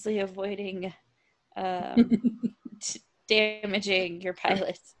simultaneously avoiding damaging your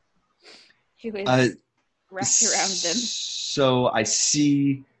pilot, who is wrapped around them? So I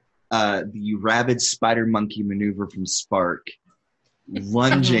see the rabid spider monkey maneuver from Spark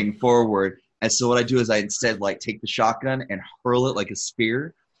lunging forward. And so what I do is I instead take the shotgun and hurl it like a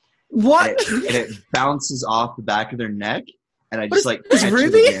spear. What? And it bounces off the back of their neck, and I just catch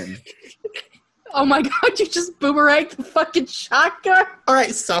Ruby? it again. Oh my god, you just boomeranged the fucking shotgun? All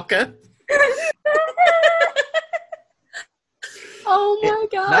right, soccer. Oh my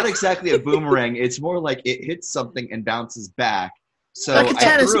god! Not exactly a boomerang. It's more like it hits something and bounces back. So Like a I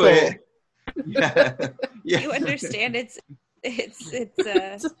tennis threw ball. it. Yeah. You understand it's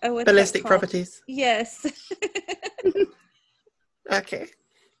what's Ballistic that called? properties. Yes. Okay.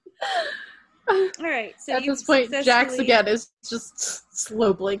 All right. So At you this point, Jax successfully- again is just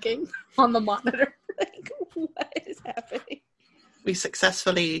slow blinking on the monitor. Like, what is happening? We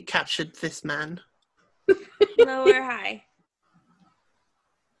successfully captured this man. Low or high?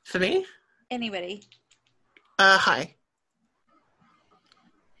 For me? Anybody? Hi.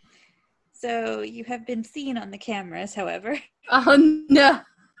 So you have been seen on the cameras, however, Oh no!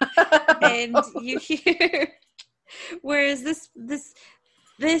 and you hear. Whereas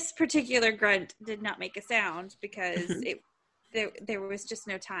this particular grunt did not make a sound because there was just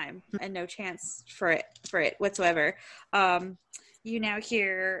no time and no chance for it whatsoever. You now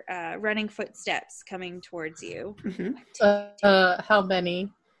hear running footsteps coming towards you. Mm-hmm. How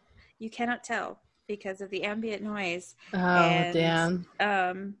many? You cannot tell because of the ambient noise Oh and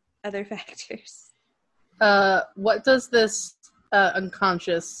damn! other factors. What does this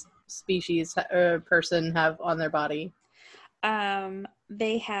unconscious species person have on their body?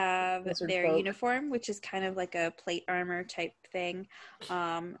 They have Lizard their folk. uniform, which is kind of like a plate armor type thing.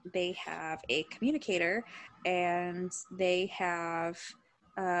 They have a communicator, and they have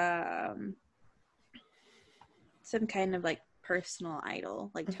some kind of like personal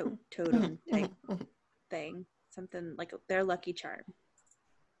idol, like totem type thing. Something like their lucky charm.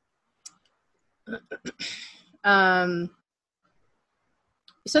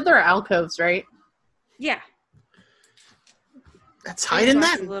 You said there are alcoves, right? Yeah. Let's hide in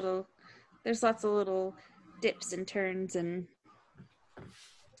lots them. of little, there's lots of little dips and turns and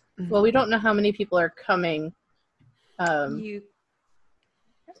Well, we don't know how many people are coming. I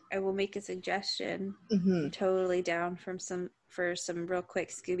will make a suggestion. Mhm. Totally down for some real quick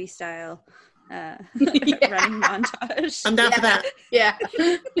Scooby style Yeah. running montage. I'm down for that. Yeah.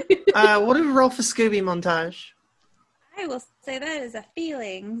 What do we roll for Scooby montage? I will say that is a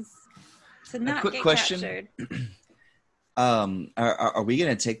feelings to not quick get question. captured. Are we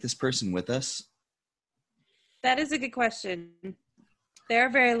going to take this person with us? That is a good question. They're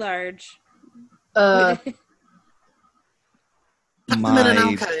very large. Put them in an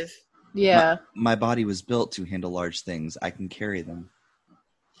alcove. Yeah. My body was built to handle large things. I can carry them.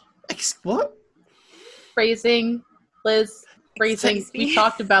 What? Phrasing, Liz. Phrasing. Excuse We me?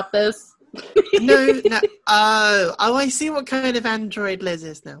 talked about this. No. Oh, I see what kind of android Liz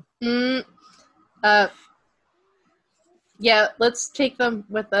is now. Yeah, let's take them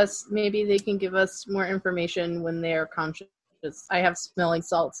with us. Maybe they can give us more information when they are conscious. I have smelling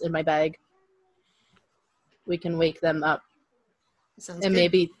salts in my bag. We can wake them up Sounds and good.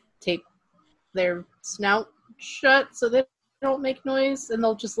 maybe tape their snout shut so they don't make noise and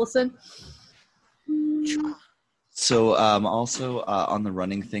they'll just listen. Sure. So also on the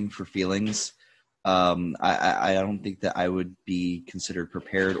running thing for feelings, I don't think that I would be considered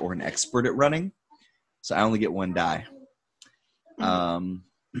prepared or an expert at running. So I only get one die. I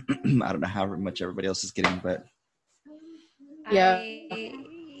don't know how much everybody else is getting, but Yeah.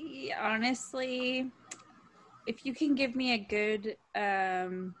 I honestly, if you can give me a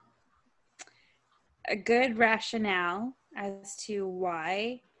good rationale as to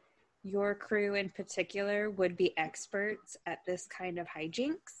why your crew in particular would be experts at this kind of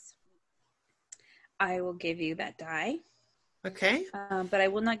hijinks, I will give you that die. Okay. But I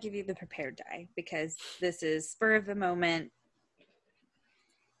will not give you the prepared die because this is spur of the moment.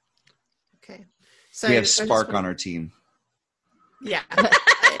 Okay. So we have Spark on our team. Yeah.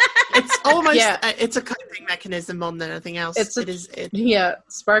 It's almost. Yeah. It's a coping mechanism more than anything else. Yeah,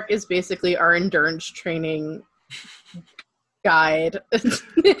 Spark is basically our endurance training guide.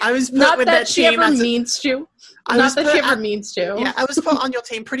 I was put Not with that she team ever as a- means to. I Not was that put she ever at- means to. Yeah, I was put on your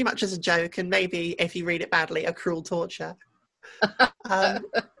team pretty much as a joke, and maybe if you read it badly, a cruel torture. I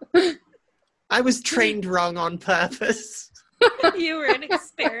was trained wrong on purpose. You were an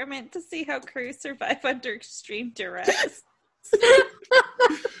experiment to see how crews survive under extreme duress.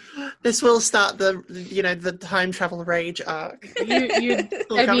 This will start the time travel rage arc. All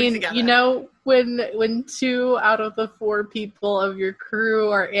I coming mean, together. when 2 out of the 4 people of your crew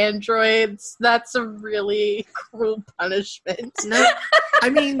are androids, that's a really cruel punishment. No, I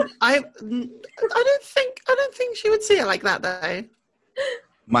mean, I don't think she would see it like that, though.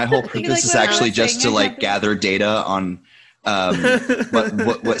 My whole feel purpose like is what I actually was just saying, to I like have- gather data on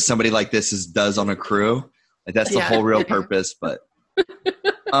what somebody like this does on a crew. Like, that's the Yeah. whole real purpose. But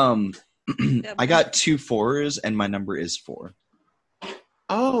I got 2 4s and my number is 4.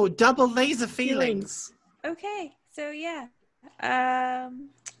 Oh, double laser feelings. Okay, so yeah.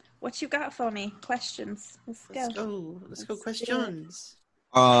 What you got for me? Questions. Let's go. Let's go. Questions.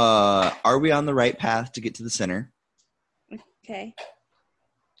 Are we on the right path to get to the center? Okay.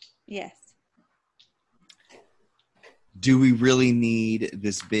 Yes. Do we really need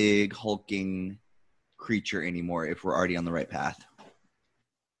this big hulking creature anymore if we're already on the right path?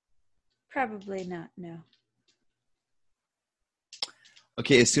 Probably not, no.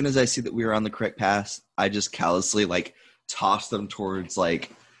 Okay, as soon as I see that we are on the correct path, I just callously toss them towards an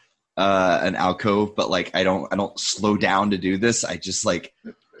alcove, but I don't slow down to do this. I just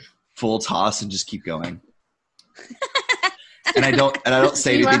full toss and just keep going. and I don't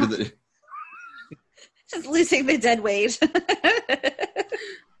say anything to the Just losing the dead weight.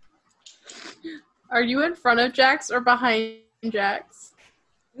 Are you in front of Jax or behind Jax?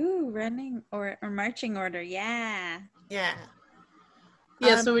 Ooh, running or marching order, yeah. Yeah.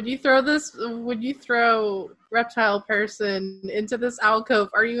 Yeah, so would you throw reptile person into this alcove?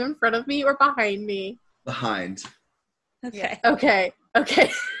 Are you in front of me or behind me? behind. Okay.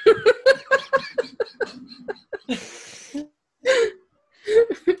 Okay.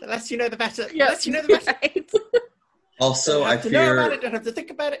 The less you know, the better. Yeah. The less you know, the better. Right. Also, Don't I have to know about fear. it. Don't have to think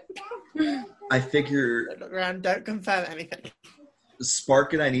about it. I figure Don't look around. Don't confirm anything.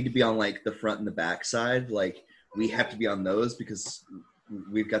 Spark and I need to be on the front and the back side. We have to be on those because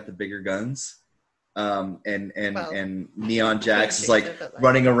we've got the bigger guns. And Neon Jax is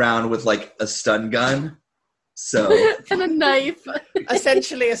running around with a stun gun. So And a knife.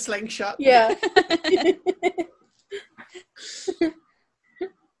 Essentially a slingshot. Yeah.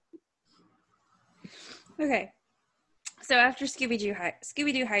 Okay. So after Scooby-Doo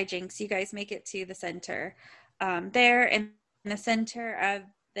hijinks, you guys make it to the center. There in the center of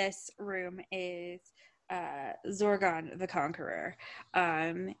this room is Zorgon the Conqueror.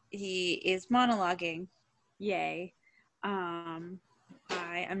 He is monologuing. Yay.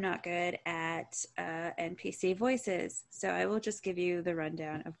 I am not good at NPC voices, so I will just give you the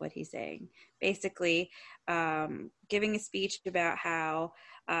rundown of what he's saying. Basically, giving a speech about how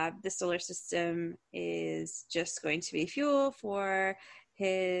the solar system is just going to be fuel for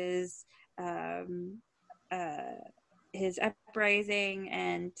his uprising,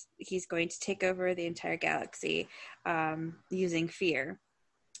 and he's going to take over the entire galaxy using fear.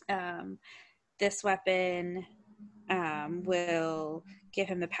 This weapon will give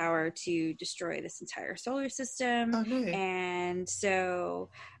him the power to destroy this entire solar system. Oh, no. And so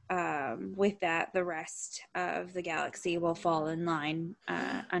with that, the rest of the galaxy will fall in line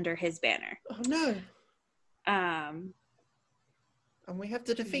under his banner. Oh, no. Um, And we have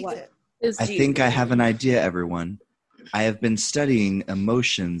to defeat What? it. I think I have an idea, everyone. I have been studying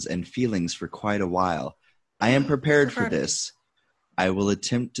emotions and feelings for quite a while. I am prepared for this. I will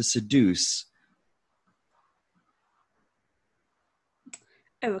attempt to seduce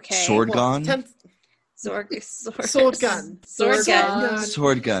okay. Zorgon. Sword gun.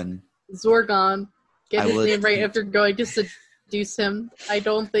 Zorgon. Zorgon. Get I his will- name right if you're going to seduce him. I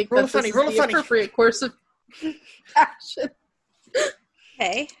don't think Roll that a funny, this roll is a the funny. appropriate course of action.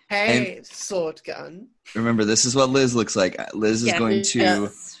 Okay. Hey, sword gun. Remember, this is what Liz looks like. Liz is Yeah. going to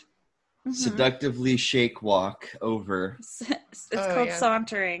Yes. Mhm. seductively shake walk over. It's Oh, called yeah.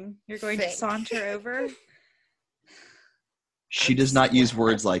 sauntering. You're going to Think. saunter over. She does not use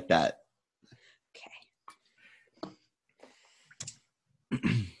words like that. Okay.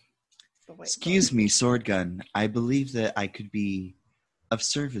 Oh, wait, Excuse me, Swordgun. I believe that I could be of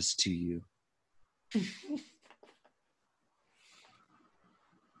service to you.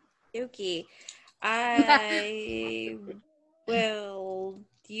 Okay.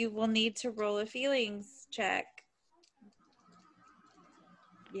 You will need to roll a feelings check.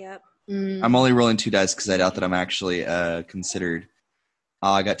 Yep. I'm only rolling 2 dice because I doubt that I'm actually considered.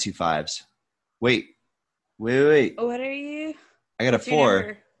 Oh, I got 2 5s. Wait. What are you? I got a What's your 4.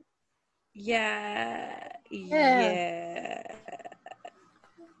 number? Yeah.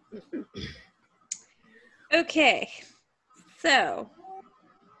 Okay. So,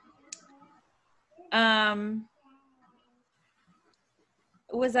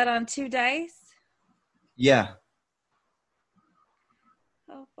 was that on 2 dice? Yeah.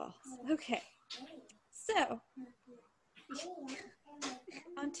 Oh, balls. Okay. So,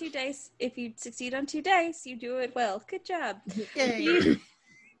 on 2 dice, if you succeed on 2 dice, you do it well. Good job. Yay. You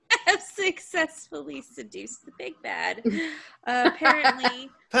have successfully seduced the big bad. Apparently,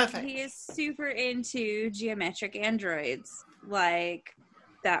 Perfect. he is super into geometric androids. Like,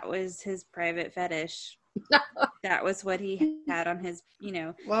 that was his private fetish. That was what he had on his,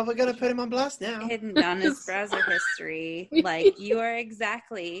 Well, we're going to put him on blast now. hidden on his browser history. Like, you are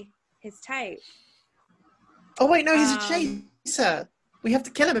exactly his type. Oh wait, no, he's a chaser. We have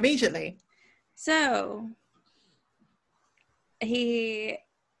to kill him immediately. So he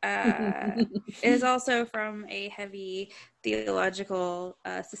is also from a heavy theological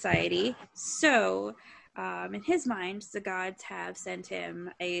society. So in his mind, the gods have sent him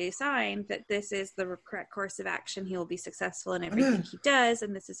a sign that this is the correct course of action. He will be successful in everything he does,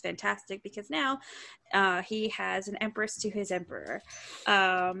 and this is fantastic because now he has an empress to his emperor.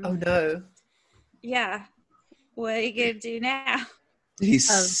 Oh no. Yeah. What are you going to do now? Did he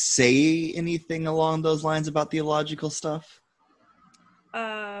say anything along those lines about theological stuff?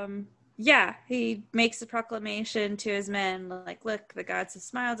 Yeah, he makes a proclamation to his men, like, look, the gods have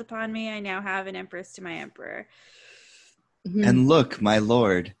smiled upon me. I now have an empress to my emperor. And look, my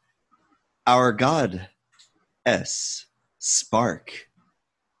lord, our god, Spark.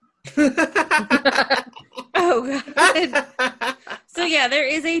 Oh, God. So, yeah, there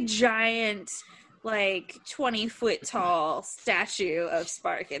is a giant, like, 20-foot tall statue of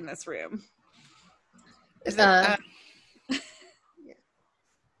Spark in this room. Is that,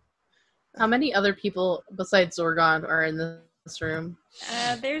 How many other people besides Zorgon are in this room?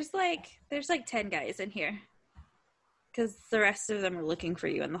 There's like 10 guys in here. Because the rest of them are looking for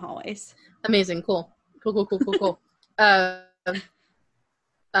you in the hallways. Amazing. Cool.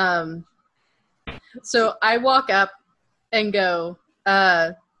 So I walk up and go,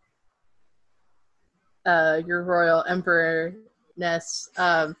 your royal emperorness,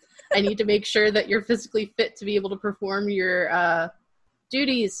 I need to make sure that you're physically fit to be able to perform your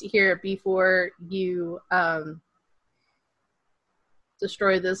duties here before you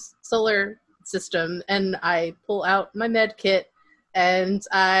destroy this solar system. And I pull out my med kit and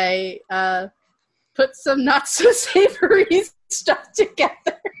I put some not so savory stuff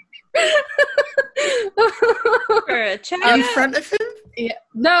together. For a check in front of him? Yeah,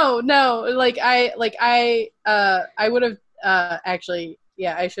 no. I would have actually.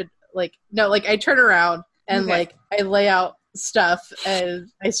 Yeah, I should. I turn around and Okay. I lay out stuff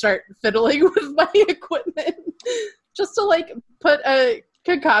and I start fiddling with my equipment just to put a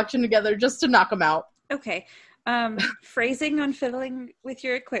concoction together just to knock them out. Okay. Phrasing on fiddling with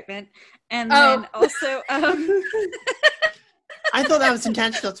your equipment, and then also I thought that was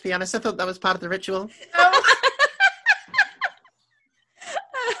intentional, to be honest. I thought that was part of the ritual.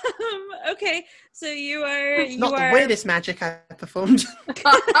 Okay, so you are Not the weirdest magic I performed.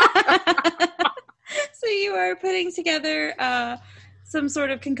 So you are putting together some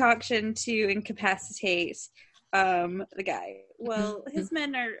sort of concoction to incapacitate the guy. Well, his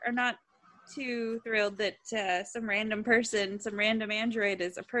men are not too thrilled that some random android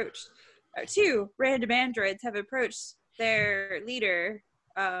has approached, or two random androids have approached their leader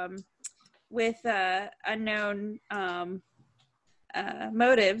with unknown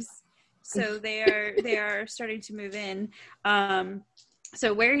motives. So they are starting to move in.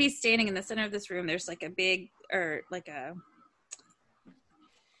 So where he's standing in the center of this room, there's like a big, or like a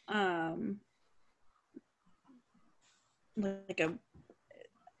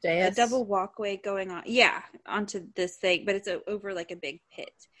double walkway going on. Yeah, onto this thing, but it's over like a big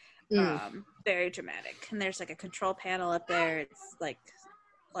pit. Very dramatic. And there's like a control panel up there. It's like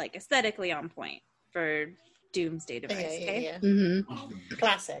aesthetically on point for Doomsday device. Yeah. Mm-hmm.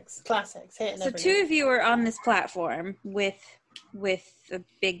 Classics. So two of you are on this platform with the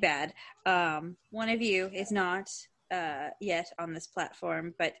big bad. One of you is not yet on this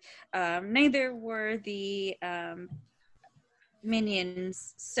platform, but neither were the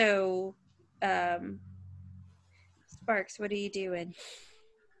minions. So Sparks, what are you doing?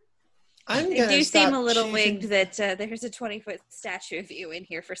 They do seem a little wigged that there's a 20-foot statue of you in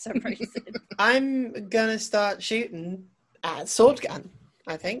here for some reason. I'm gonna start shooting at Zorgon,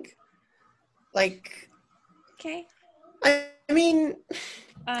 I think. Okay. I mean,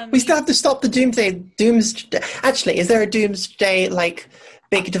 we still have to stop the Doomsday. Actually, is there a Doomsday,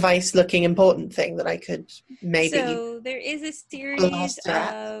 big device-looking important thing that I could maybe... So there is a series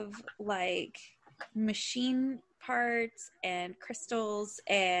of, machine parts and crystals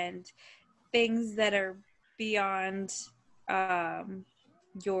and things that are beyond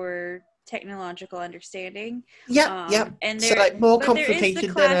your technological understanding. Yep. And so more there complicated is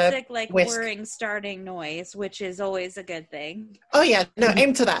the classic than a whisk. whirring starting noise, which is always a good thing. Oh yeah, no,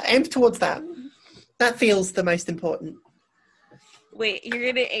 aim towards that. That feels the most important. Wait,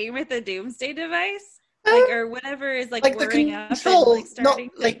 you're gonna aim at the Doomsday device? Or whatever is whirring the up control, and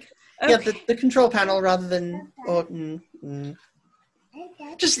starting not Okay. the control panel rather than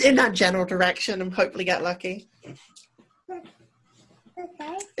just in that general direction and hopefully get lucky.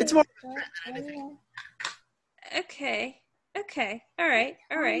 It's more than anything. Okay. All right.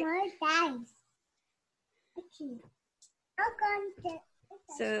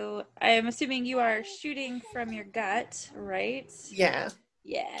 So I am assuming you are shooting from your gut, right? Yeah.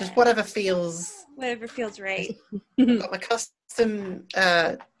 Yeah. Just whatever feels. Whatever feels right. I've got my custom,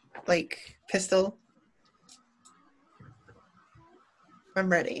 pistol. I'm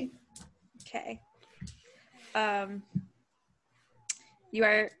ready. Okay.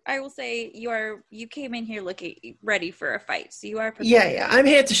 You came in here looking ready for a fight, so you are prepared. Yeah. I'm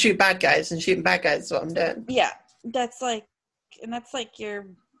here to shoot bad guys, and shooting bad guys is what I'm doing. Yeah, that's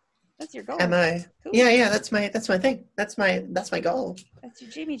your goal. MO. Cool. Yeah, that's my thing. That's my goal. That's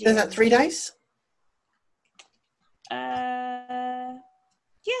your Jimmy Is Jam. that 3 dice? Yeah.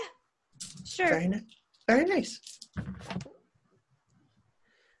 Sure. Very nice.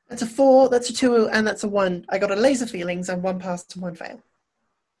 That's a 4, that's a 2, and that's a 1. I got a laser feelings and 1 pass and 1 fail.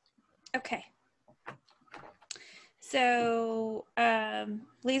 Okay. So,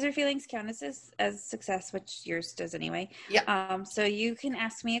 laser feelings count as success, which yours does anyway. Yeah. So you can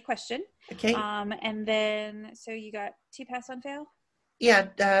ask me a question. Okay. And then, so you got 2 pass, 1 fail? Yeah,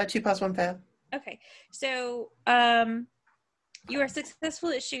 2 pass, 1 fail. Okay. So, you are successful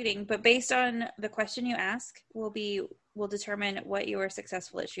at shooting, but based on the question you ask, will determine what you are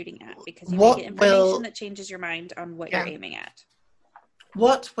successful at shooting at, because you may get information that changes your mind on what you're aiming at.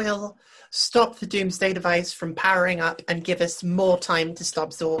 What will stop the Doomsday device from powering up and give us more time to stop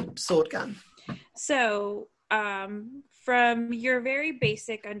Zorgon? So, from your very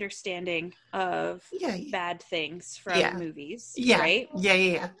basic understanding of bad things from movies, right?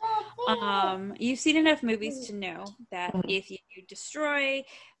 Yeah. You've seen enough movies to know that if you destroy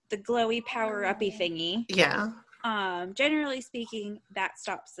the glowy power-uppy thingy, generally speaking, that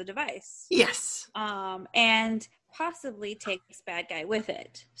stops the device. Yes. And possibly takes bad guy with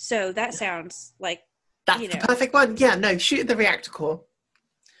it. So that sounds like that's the perfect one. Yeah, no, shoot the reactor core.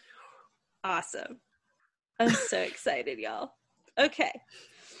 Awesome. I'm so excited, y'all. Okay.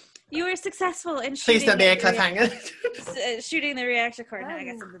 You were successful in shooting. Please don't be a cliffhanger. Shooting the reactor core. Now I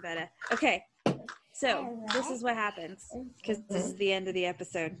got something better. Okay. So this is what happens, because this is the end of the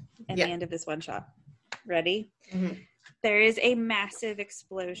episode and the end of this one shot. Ready? Mm-hmm. There is a massive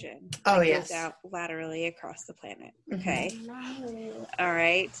explosion that goes out laterally across the planet. Okay. Mm-hmm. All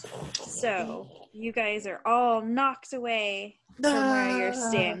right. So you guys are all knocked away from where you're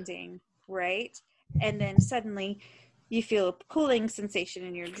standing, right? And then suddenly you feel a pulling sensation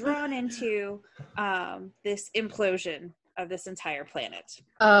and you're drawn into this implosion of this entire planet.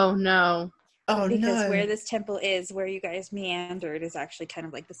 Oh, no. Oh, because where this temple is, where you guys meandered, is actually kind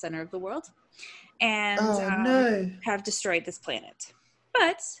of like the center of the world. And have destroyed this planet.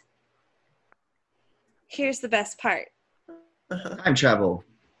 But here's the best part. Time travel.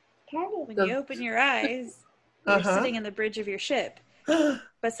 When you open your eyes, you're sitting in the bridge of your ship.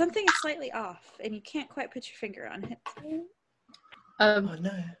 But something is slightly off, and you can't quite put your finger on it. Oh,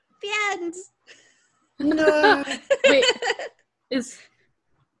 no. The end! No! Wait,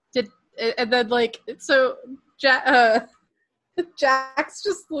 and then, so, Jax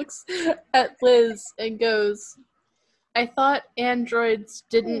just looks at Liz and goes, I thought androids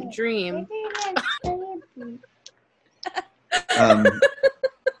didn't dream.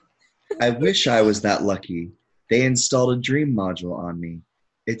 I wish I was that lucky. They installed a dream module on me.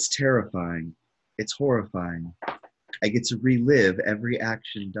 It's terrifying. It's horrifying. I get to relive every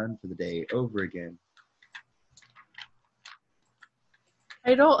action done for the day over again.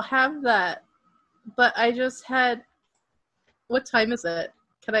 I don't have that, but I just had... What time is it?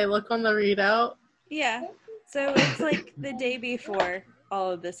 Can I look on the readout? Yeah. So it's like the day before all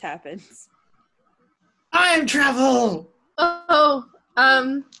of this happens. Time travel! Oh,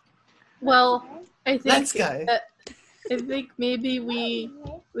 well, I think... Let's go. I think maybe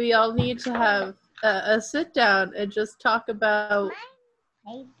we all need to have a sit down and just talk about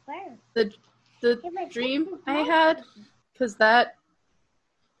the dream I had, because that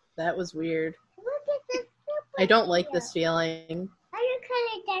was weird. I don't like this feeling.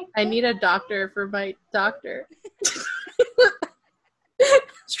 I need a doctor for my doctor.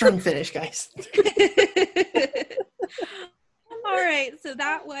 Strong finish, guys. All right, so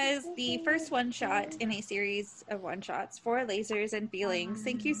that was the first one-shot in a series of one-shots for Lasers and Feelings.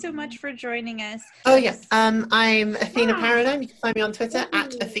 Thank you so much for joining us. Oh, yeah. I'm Athena Paradigm. You can find me on Twitter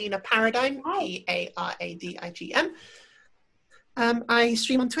at Athena Paradigm, Paradigm. I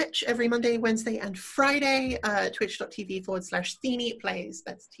stream on Twitch every Monday, Wednesday, and Friday. Twitch.tv/Theenie Plays.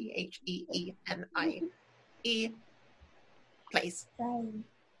 That's TheeNie Plays.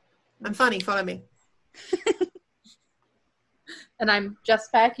 I'm funny. Follow me. And I'm Jess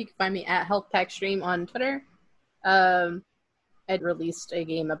Pack. You can find me at Health Pack Stream on Twitter. I Ed released a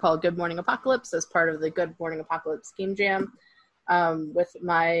game called Good Morning Apocalypse as part of the Good Morning Apocalypse Game Jam with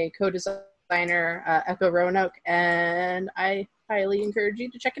my co-designer, Echo Roanoke, and I highly encourage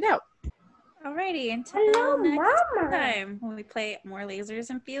you to check it out. Alrighty, until Hello, next Mama. time when we play more Lasers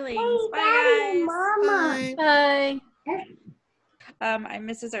and Feelings. Hey, Bye, Daddy guys. and Mama. Bye. Bye. I'm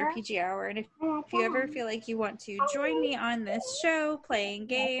Mrs. RPG Hour, and if you ever feel like you want to join me on this show, playing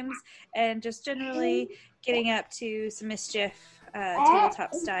games, and just generally getting up to some mischief,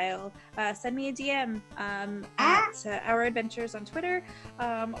 tabletop style, send me a DM at Our Adventures on Twitter,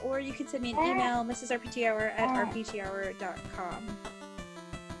 or you can send me an email, mrsrpghour@rpghour.com.